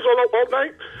Mouse moves all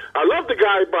night? I love the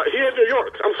guy, but he in New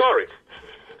York. I'm sorry.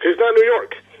 He's not New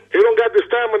York. He don't got the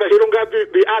stamina. He don't got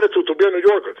the attitude to be a New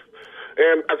Yorker.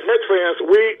 And as Mets fans,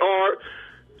 we are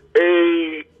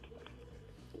a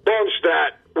bunch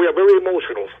that we are very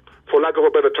emotional, for lack of a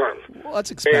better term. Well,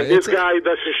 that's And this guy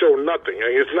doesn't show nothing.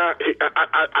 And it's not.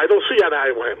 I don't see eye to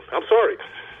eye with him. I'm sorry.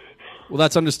 Well,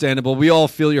 that's understandable. We all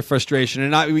feel your frustration.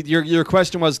 And your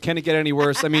question was, can it get any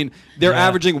worse? I mean, they're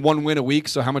averaging 1 win a week,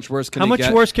 so how much worse can it get? How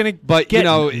much worse can it but, get? you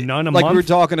know, None a like month? we were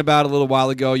talking about a little while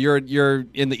ago, you're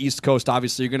in the East Coast,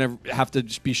 obviously. You're going to have to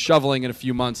just be shoveling in a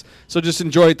few months. So just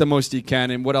enjoy it the most you can,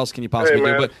 and what else can you possibly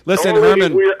do? But listen,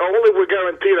 Herman. We're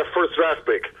guaranteed a first draft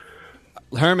pick.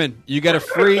 Herman, you get a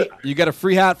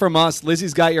free hat from us.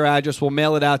 Lizzie's got your address. We'll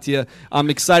mail it out to you. I'm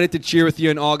excited to cheer with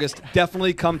you in August.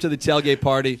 Definitely come to the tailgate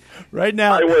party. Right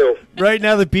now, I will. Right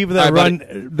now, the people that run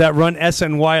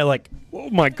SNY are like, oh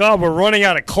my God, we're running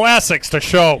out of classics to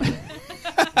show.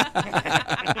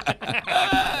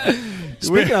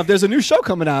 Speaking of, there's a new show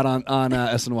coming out on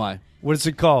SNY. What is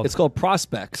it called? It's called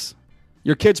Prospects.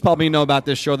 Your kids probably know about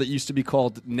this show that used to be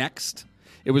called Next.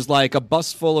 It was like a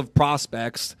bus full of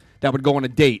prospects that would go on a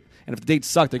date. And if the date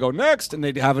sucked, they go next, and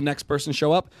they'd have a next person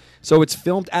show up. So it's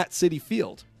filmed at Citi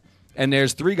Field. And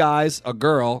there's 3 guys, a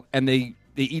girl, and they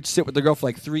each sit with the girl for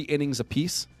like 3 innings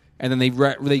apiece. And then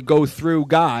they go through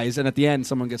guys, and at the end,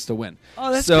 someone gets to win.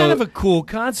 Oh, that's kind of a cool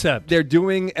concept. They're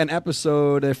doing an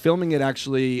episode. They're filming it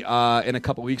actually in a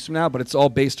couple weeks from now, but it's all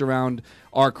based around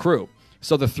our crew.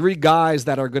 So the 3 guys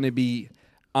that are going to be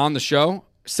on the show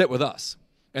sit with us.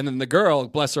 And then the girl,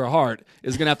 bless her heart,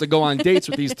 is going to have to go on dates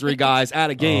with these 3 guys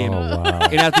at a game. Oh, wow.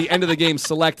 And at the end of the game,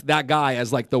 select that guy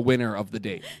as like the winner of the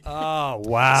date. Oh,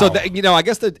 wow. So, I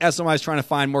guess the SNY is trying to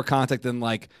find more content than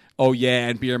like, oh, yeah,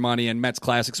 and Beer Money and Mets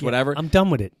Classics, whatever. I'm done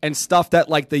with it. And stuff that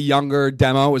like the younger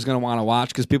demo is going to want to watch,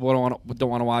 because people don't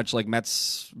want to watch like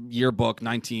Mets yearbook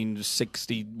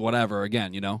 1960 whatever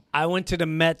again, you know? I went to the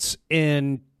Mets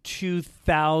in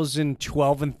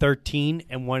 2012 and 13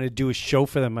 and wanted to do a show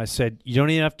for them. I said, you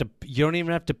don't even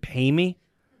have to pay me.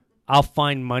 I'll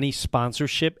find money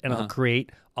sponsorship and I'll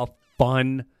create a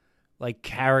fun, like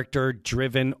character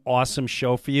driven, awesome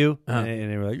show for you.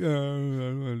 And they were like, oh, I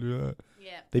don't want to do that.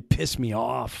 Yeah. They pissed me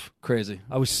off. Crazy.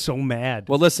 I was so mad.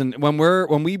 Well, listen, when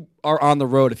we are on the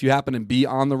road, if you happen to be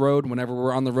on the road, whenever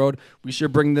we're on the road, we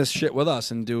should bring this shit with us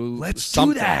and do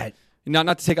something. Do that.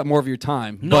 Not to take up more of your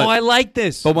time. No, I like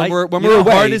this. But when we're how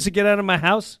away, hard is it to get out of my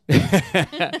house?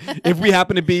 if we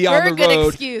happen to be on the a good road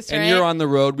excuse, and right? you're on the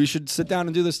road, we should sit down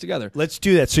and do this together. Let's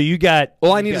do that. So you got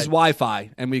all I need is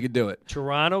Wi-Fi, and we could do it.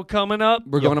 Toronto coming up.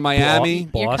 We're going to Miami.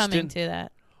 You're Boston. coming to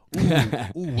that.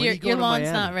 Your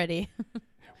lawn's not ready.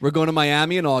 We're going to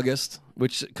Miami in August,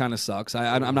 which kind of sucks.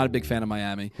 I'm not a big fan of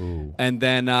Miami. Ooh. And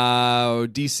then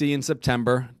DC in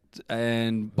September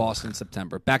and Boston in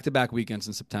September. Back-to-back weekends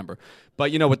in September.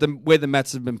 But, with the way the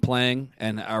Mets have been playing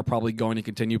and are probably going to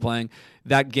continue playing,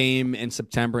 that game in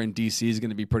September in DC is going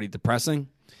to be pretty depressing.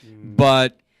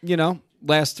 But,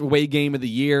 last away game of the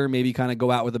year, maybe kind of go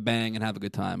out with a bang and have a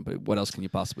good time. But what else can you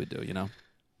possibly do,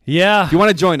 Yeah. If you want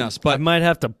to join us. But I might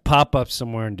have to pop up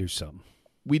somewhere and do something.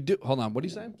 We do. Hold on. What are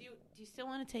you saying? Do you still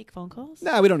want to take phone calls?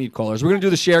 Nah, we don't need callers. We're going to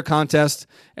do the share contest,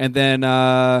 and then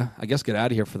I guess get out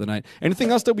of here for the night.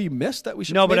 Anything else that we missed that we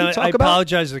should No, but maybe talk I about?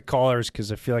 apologize to the callers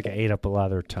because I feel like I ate up a lot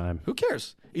of their time. Who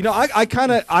cares? You know, I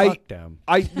kind of them.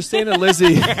 I was saying to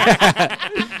Lizzie.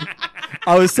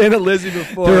 I was saying to Lizzie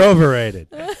before. They're overrated.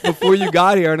 Before you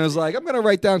got here, and I was like, I'm going to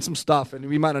write down some stuff, and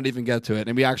we might not even get to it.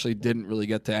 And we actually didn't really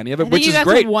get to any of it, which is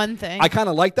great. One thing. I kind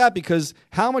of like that because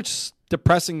how much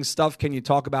depressing stuff can you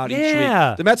talk about each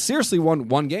week? The Mets seriously won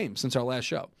one game since our last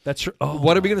show. That's true. Oh.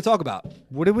 What are we going to talk about?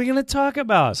 What are we going to talk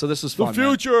about? So this was fun. The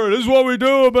future. This is what we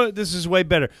do, but this is way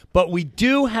better. But we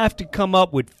do have to come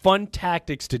up with fun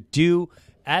tactics to do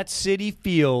at Citi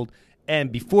Field and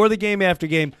before the game, after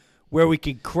game, where we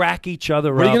can crack each other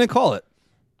up. What are you going to call it?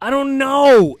 I don't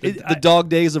know. The dog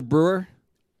days of Brewer?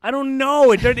 I don't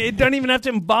know. It doesn't even have to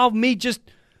involve me. Just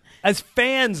as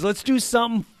fans, let's do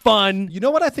something fun. You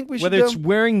know what I think we should Whether do? it's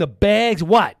wearing the bags,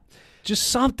 what? Just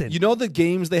something. You know the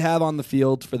games they have on the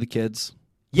field for the kids?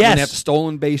 Yes. When they have the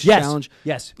stolen base challenge?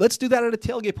 Yes. Let's do that at a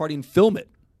tailgate party and film it.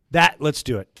 Let's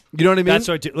do it. You know what I mean? That's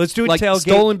what I do. Let's do a like tailgate.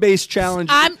 Stolen base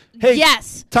challenge.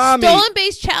 Yes. Tommy. Stolen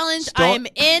base challenge. I am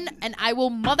in, and I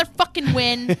will motherfucking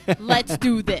win. Let's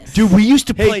do this. Dude, we used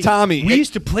to play. Tommy. We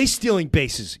used to play stealing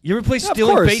bases. You ever play Of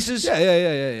stealing course. bases?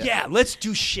 Yeah. Yeah, let's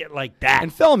do shit like that.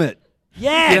 And film it.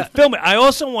 Yeah, film it. I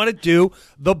also want to do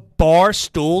the bar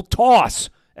stool toss.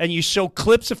 And you show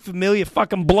clips of Familia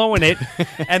fucking blowing it,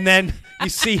 and then you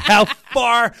see how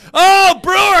far. Oh,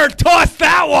 Brewer tossed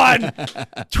that one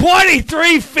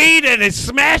 23 feet, and it's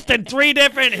smashed in 3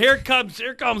 different. Here comes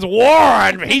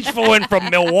Warren. He's flew from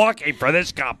Milwaukee for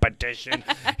this competition.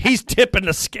 He's tipping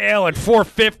the scale at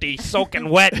 450, soaking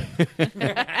wet.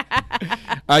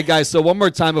 All right, guys, so one more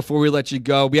time before we let you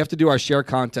go, we have to do our share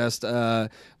contest.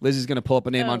 Lizzie's going to pull up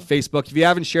a name on Facebook. If you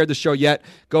haven't shared the show yet,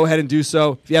 go ahead and do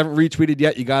so. If you haven't retweeted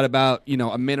yet, you got about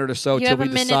a minute or so till we decide. You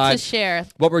have a minute to share.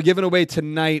 What we're giving away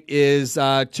tonight is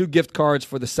 2 gift cards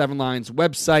for the Seven Lines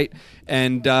website,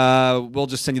 and we'll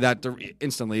just send you that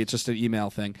instantly. It's just an email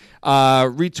thing.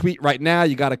 Retweet right now.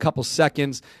 You got a couple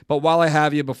seconds. But while I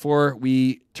have you, before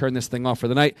we turn this thing off for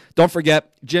the night, don't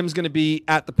forget, Jim's going to be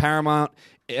at the Paramount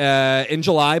in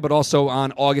July, but also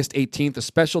on August 18th, a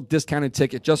special discounted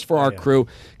ticket just for our crew.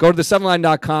 Go to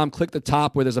the7line.com, click the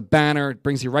top where there's a banner. It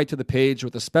brings you right to the page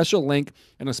with a special link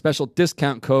and a special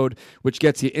discount code, which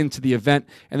gets you into the event.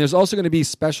 And there's also going to be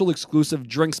special exclusive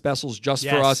drink specials just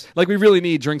for us. Like, we really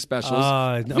need drink specials.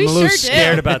 I'm a little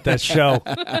scared about that show.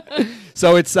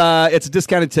 So it's a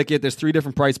discounted ticket. There's 3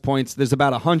 different price points. There's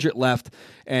about 100 left,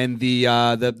 and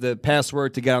the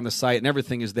password to get on the site and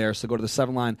everything is there. So go to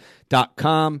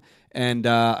the7line.com, and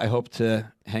I hope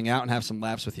to hang out and have some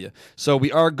laughs with you. So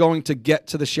we are going to get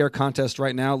to the share contest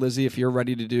right now. Lizzie, if you're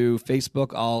ready to do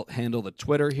Facebook, I'll handle the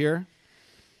Twitter here.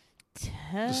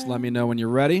 Just let me know when you're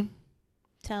ready.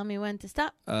 Tell me when to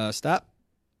stop. Stop.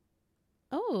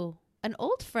 Oh, an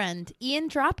old friend, Ian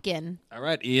Dropkin. All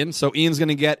right, Ian. So Ian's going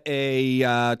to get a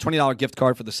 $20 gift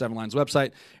card for the Seven Lines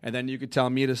website, and then you could tell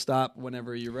me to stop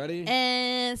whenever you're ready.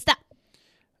 And stop.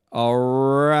 All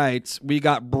right. We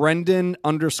got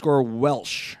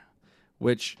Brendan_Welsh,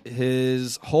 which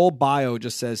his whole bio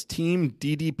just says Team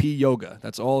DDP Yoga.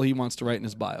 That's all he wants to write in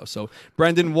his bio. So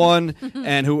Brendan won,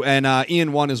 and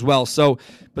Ian won as well. So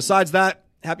besides that,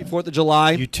 happy 4th of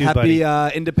July. You too, happy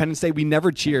buddy. Independence Day. We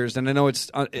never cheersed, and I know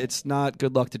it's not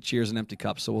good luck to cheers an empty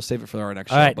cup, so we'll save it for our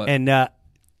next All show. right, But and I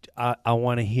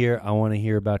want to hear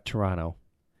about Toronto.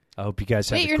 I hope you guys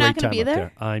have Wait, a you're great not time gonna be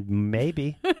up there?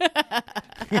 Maybe.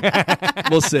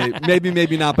 we'll see.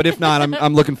 Maybe not. But if not,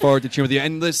 I'm looking forward to cheering with you.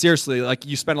 And seriously, like,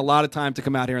 you spent a lot of time to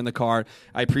come out here in the car.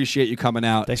 I appreciate you coming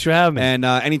out. Thanks for having me. And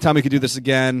anytime we could do this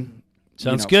again,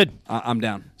 Sounds good. I'm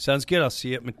down. Sounds good. I'll see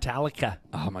you at Metallica.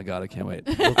 Oh my God, I can't wait.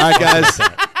 All right, guys,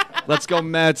 let's go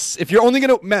Mets. If you're only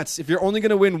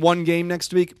gonna win one game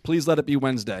next week, please let it be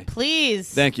Wednesday.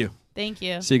 Please. Thank you. Thank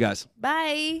you. See you guys.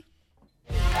 Bye.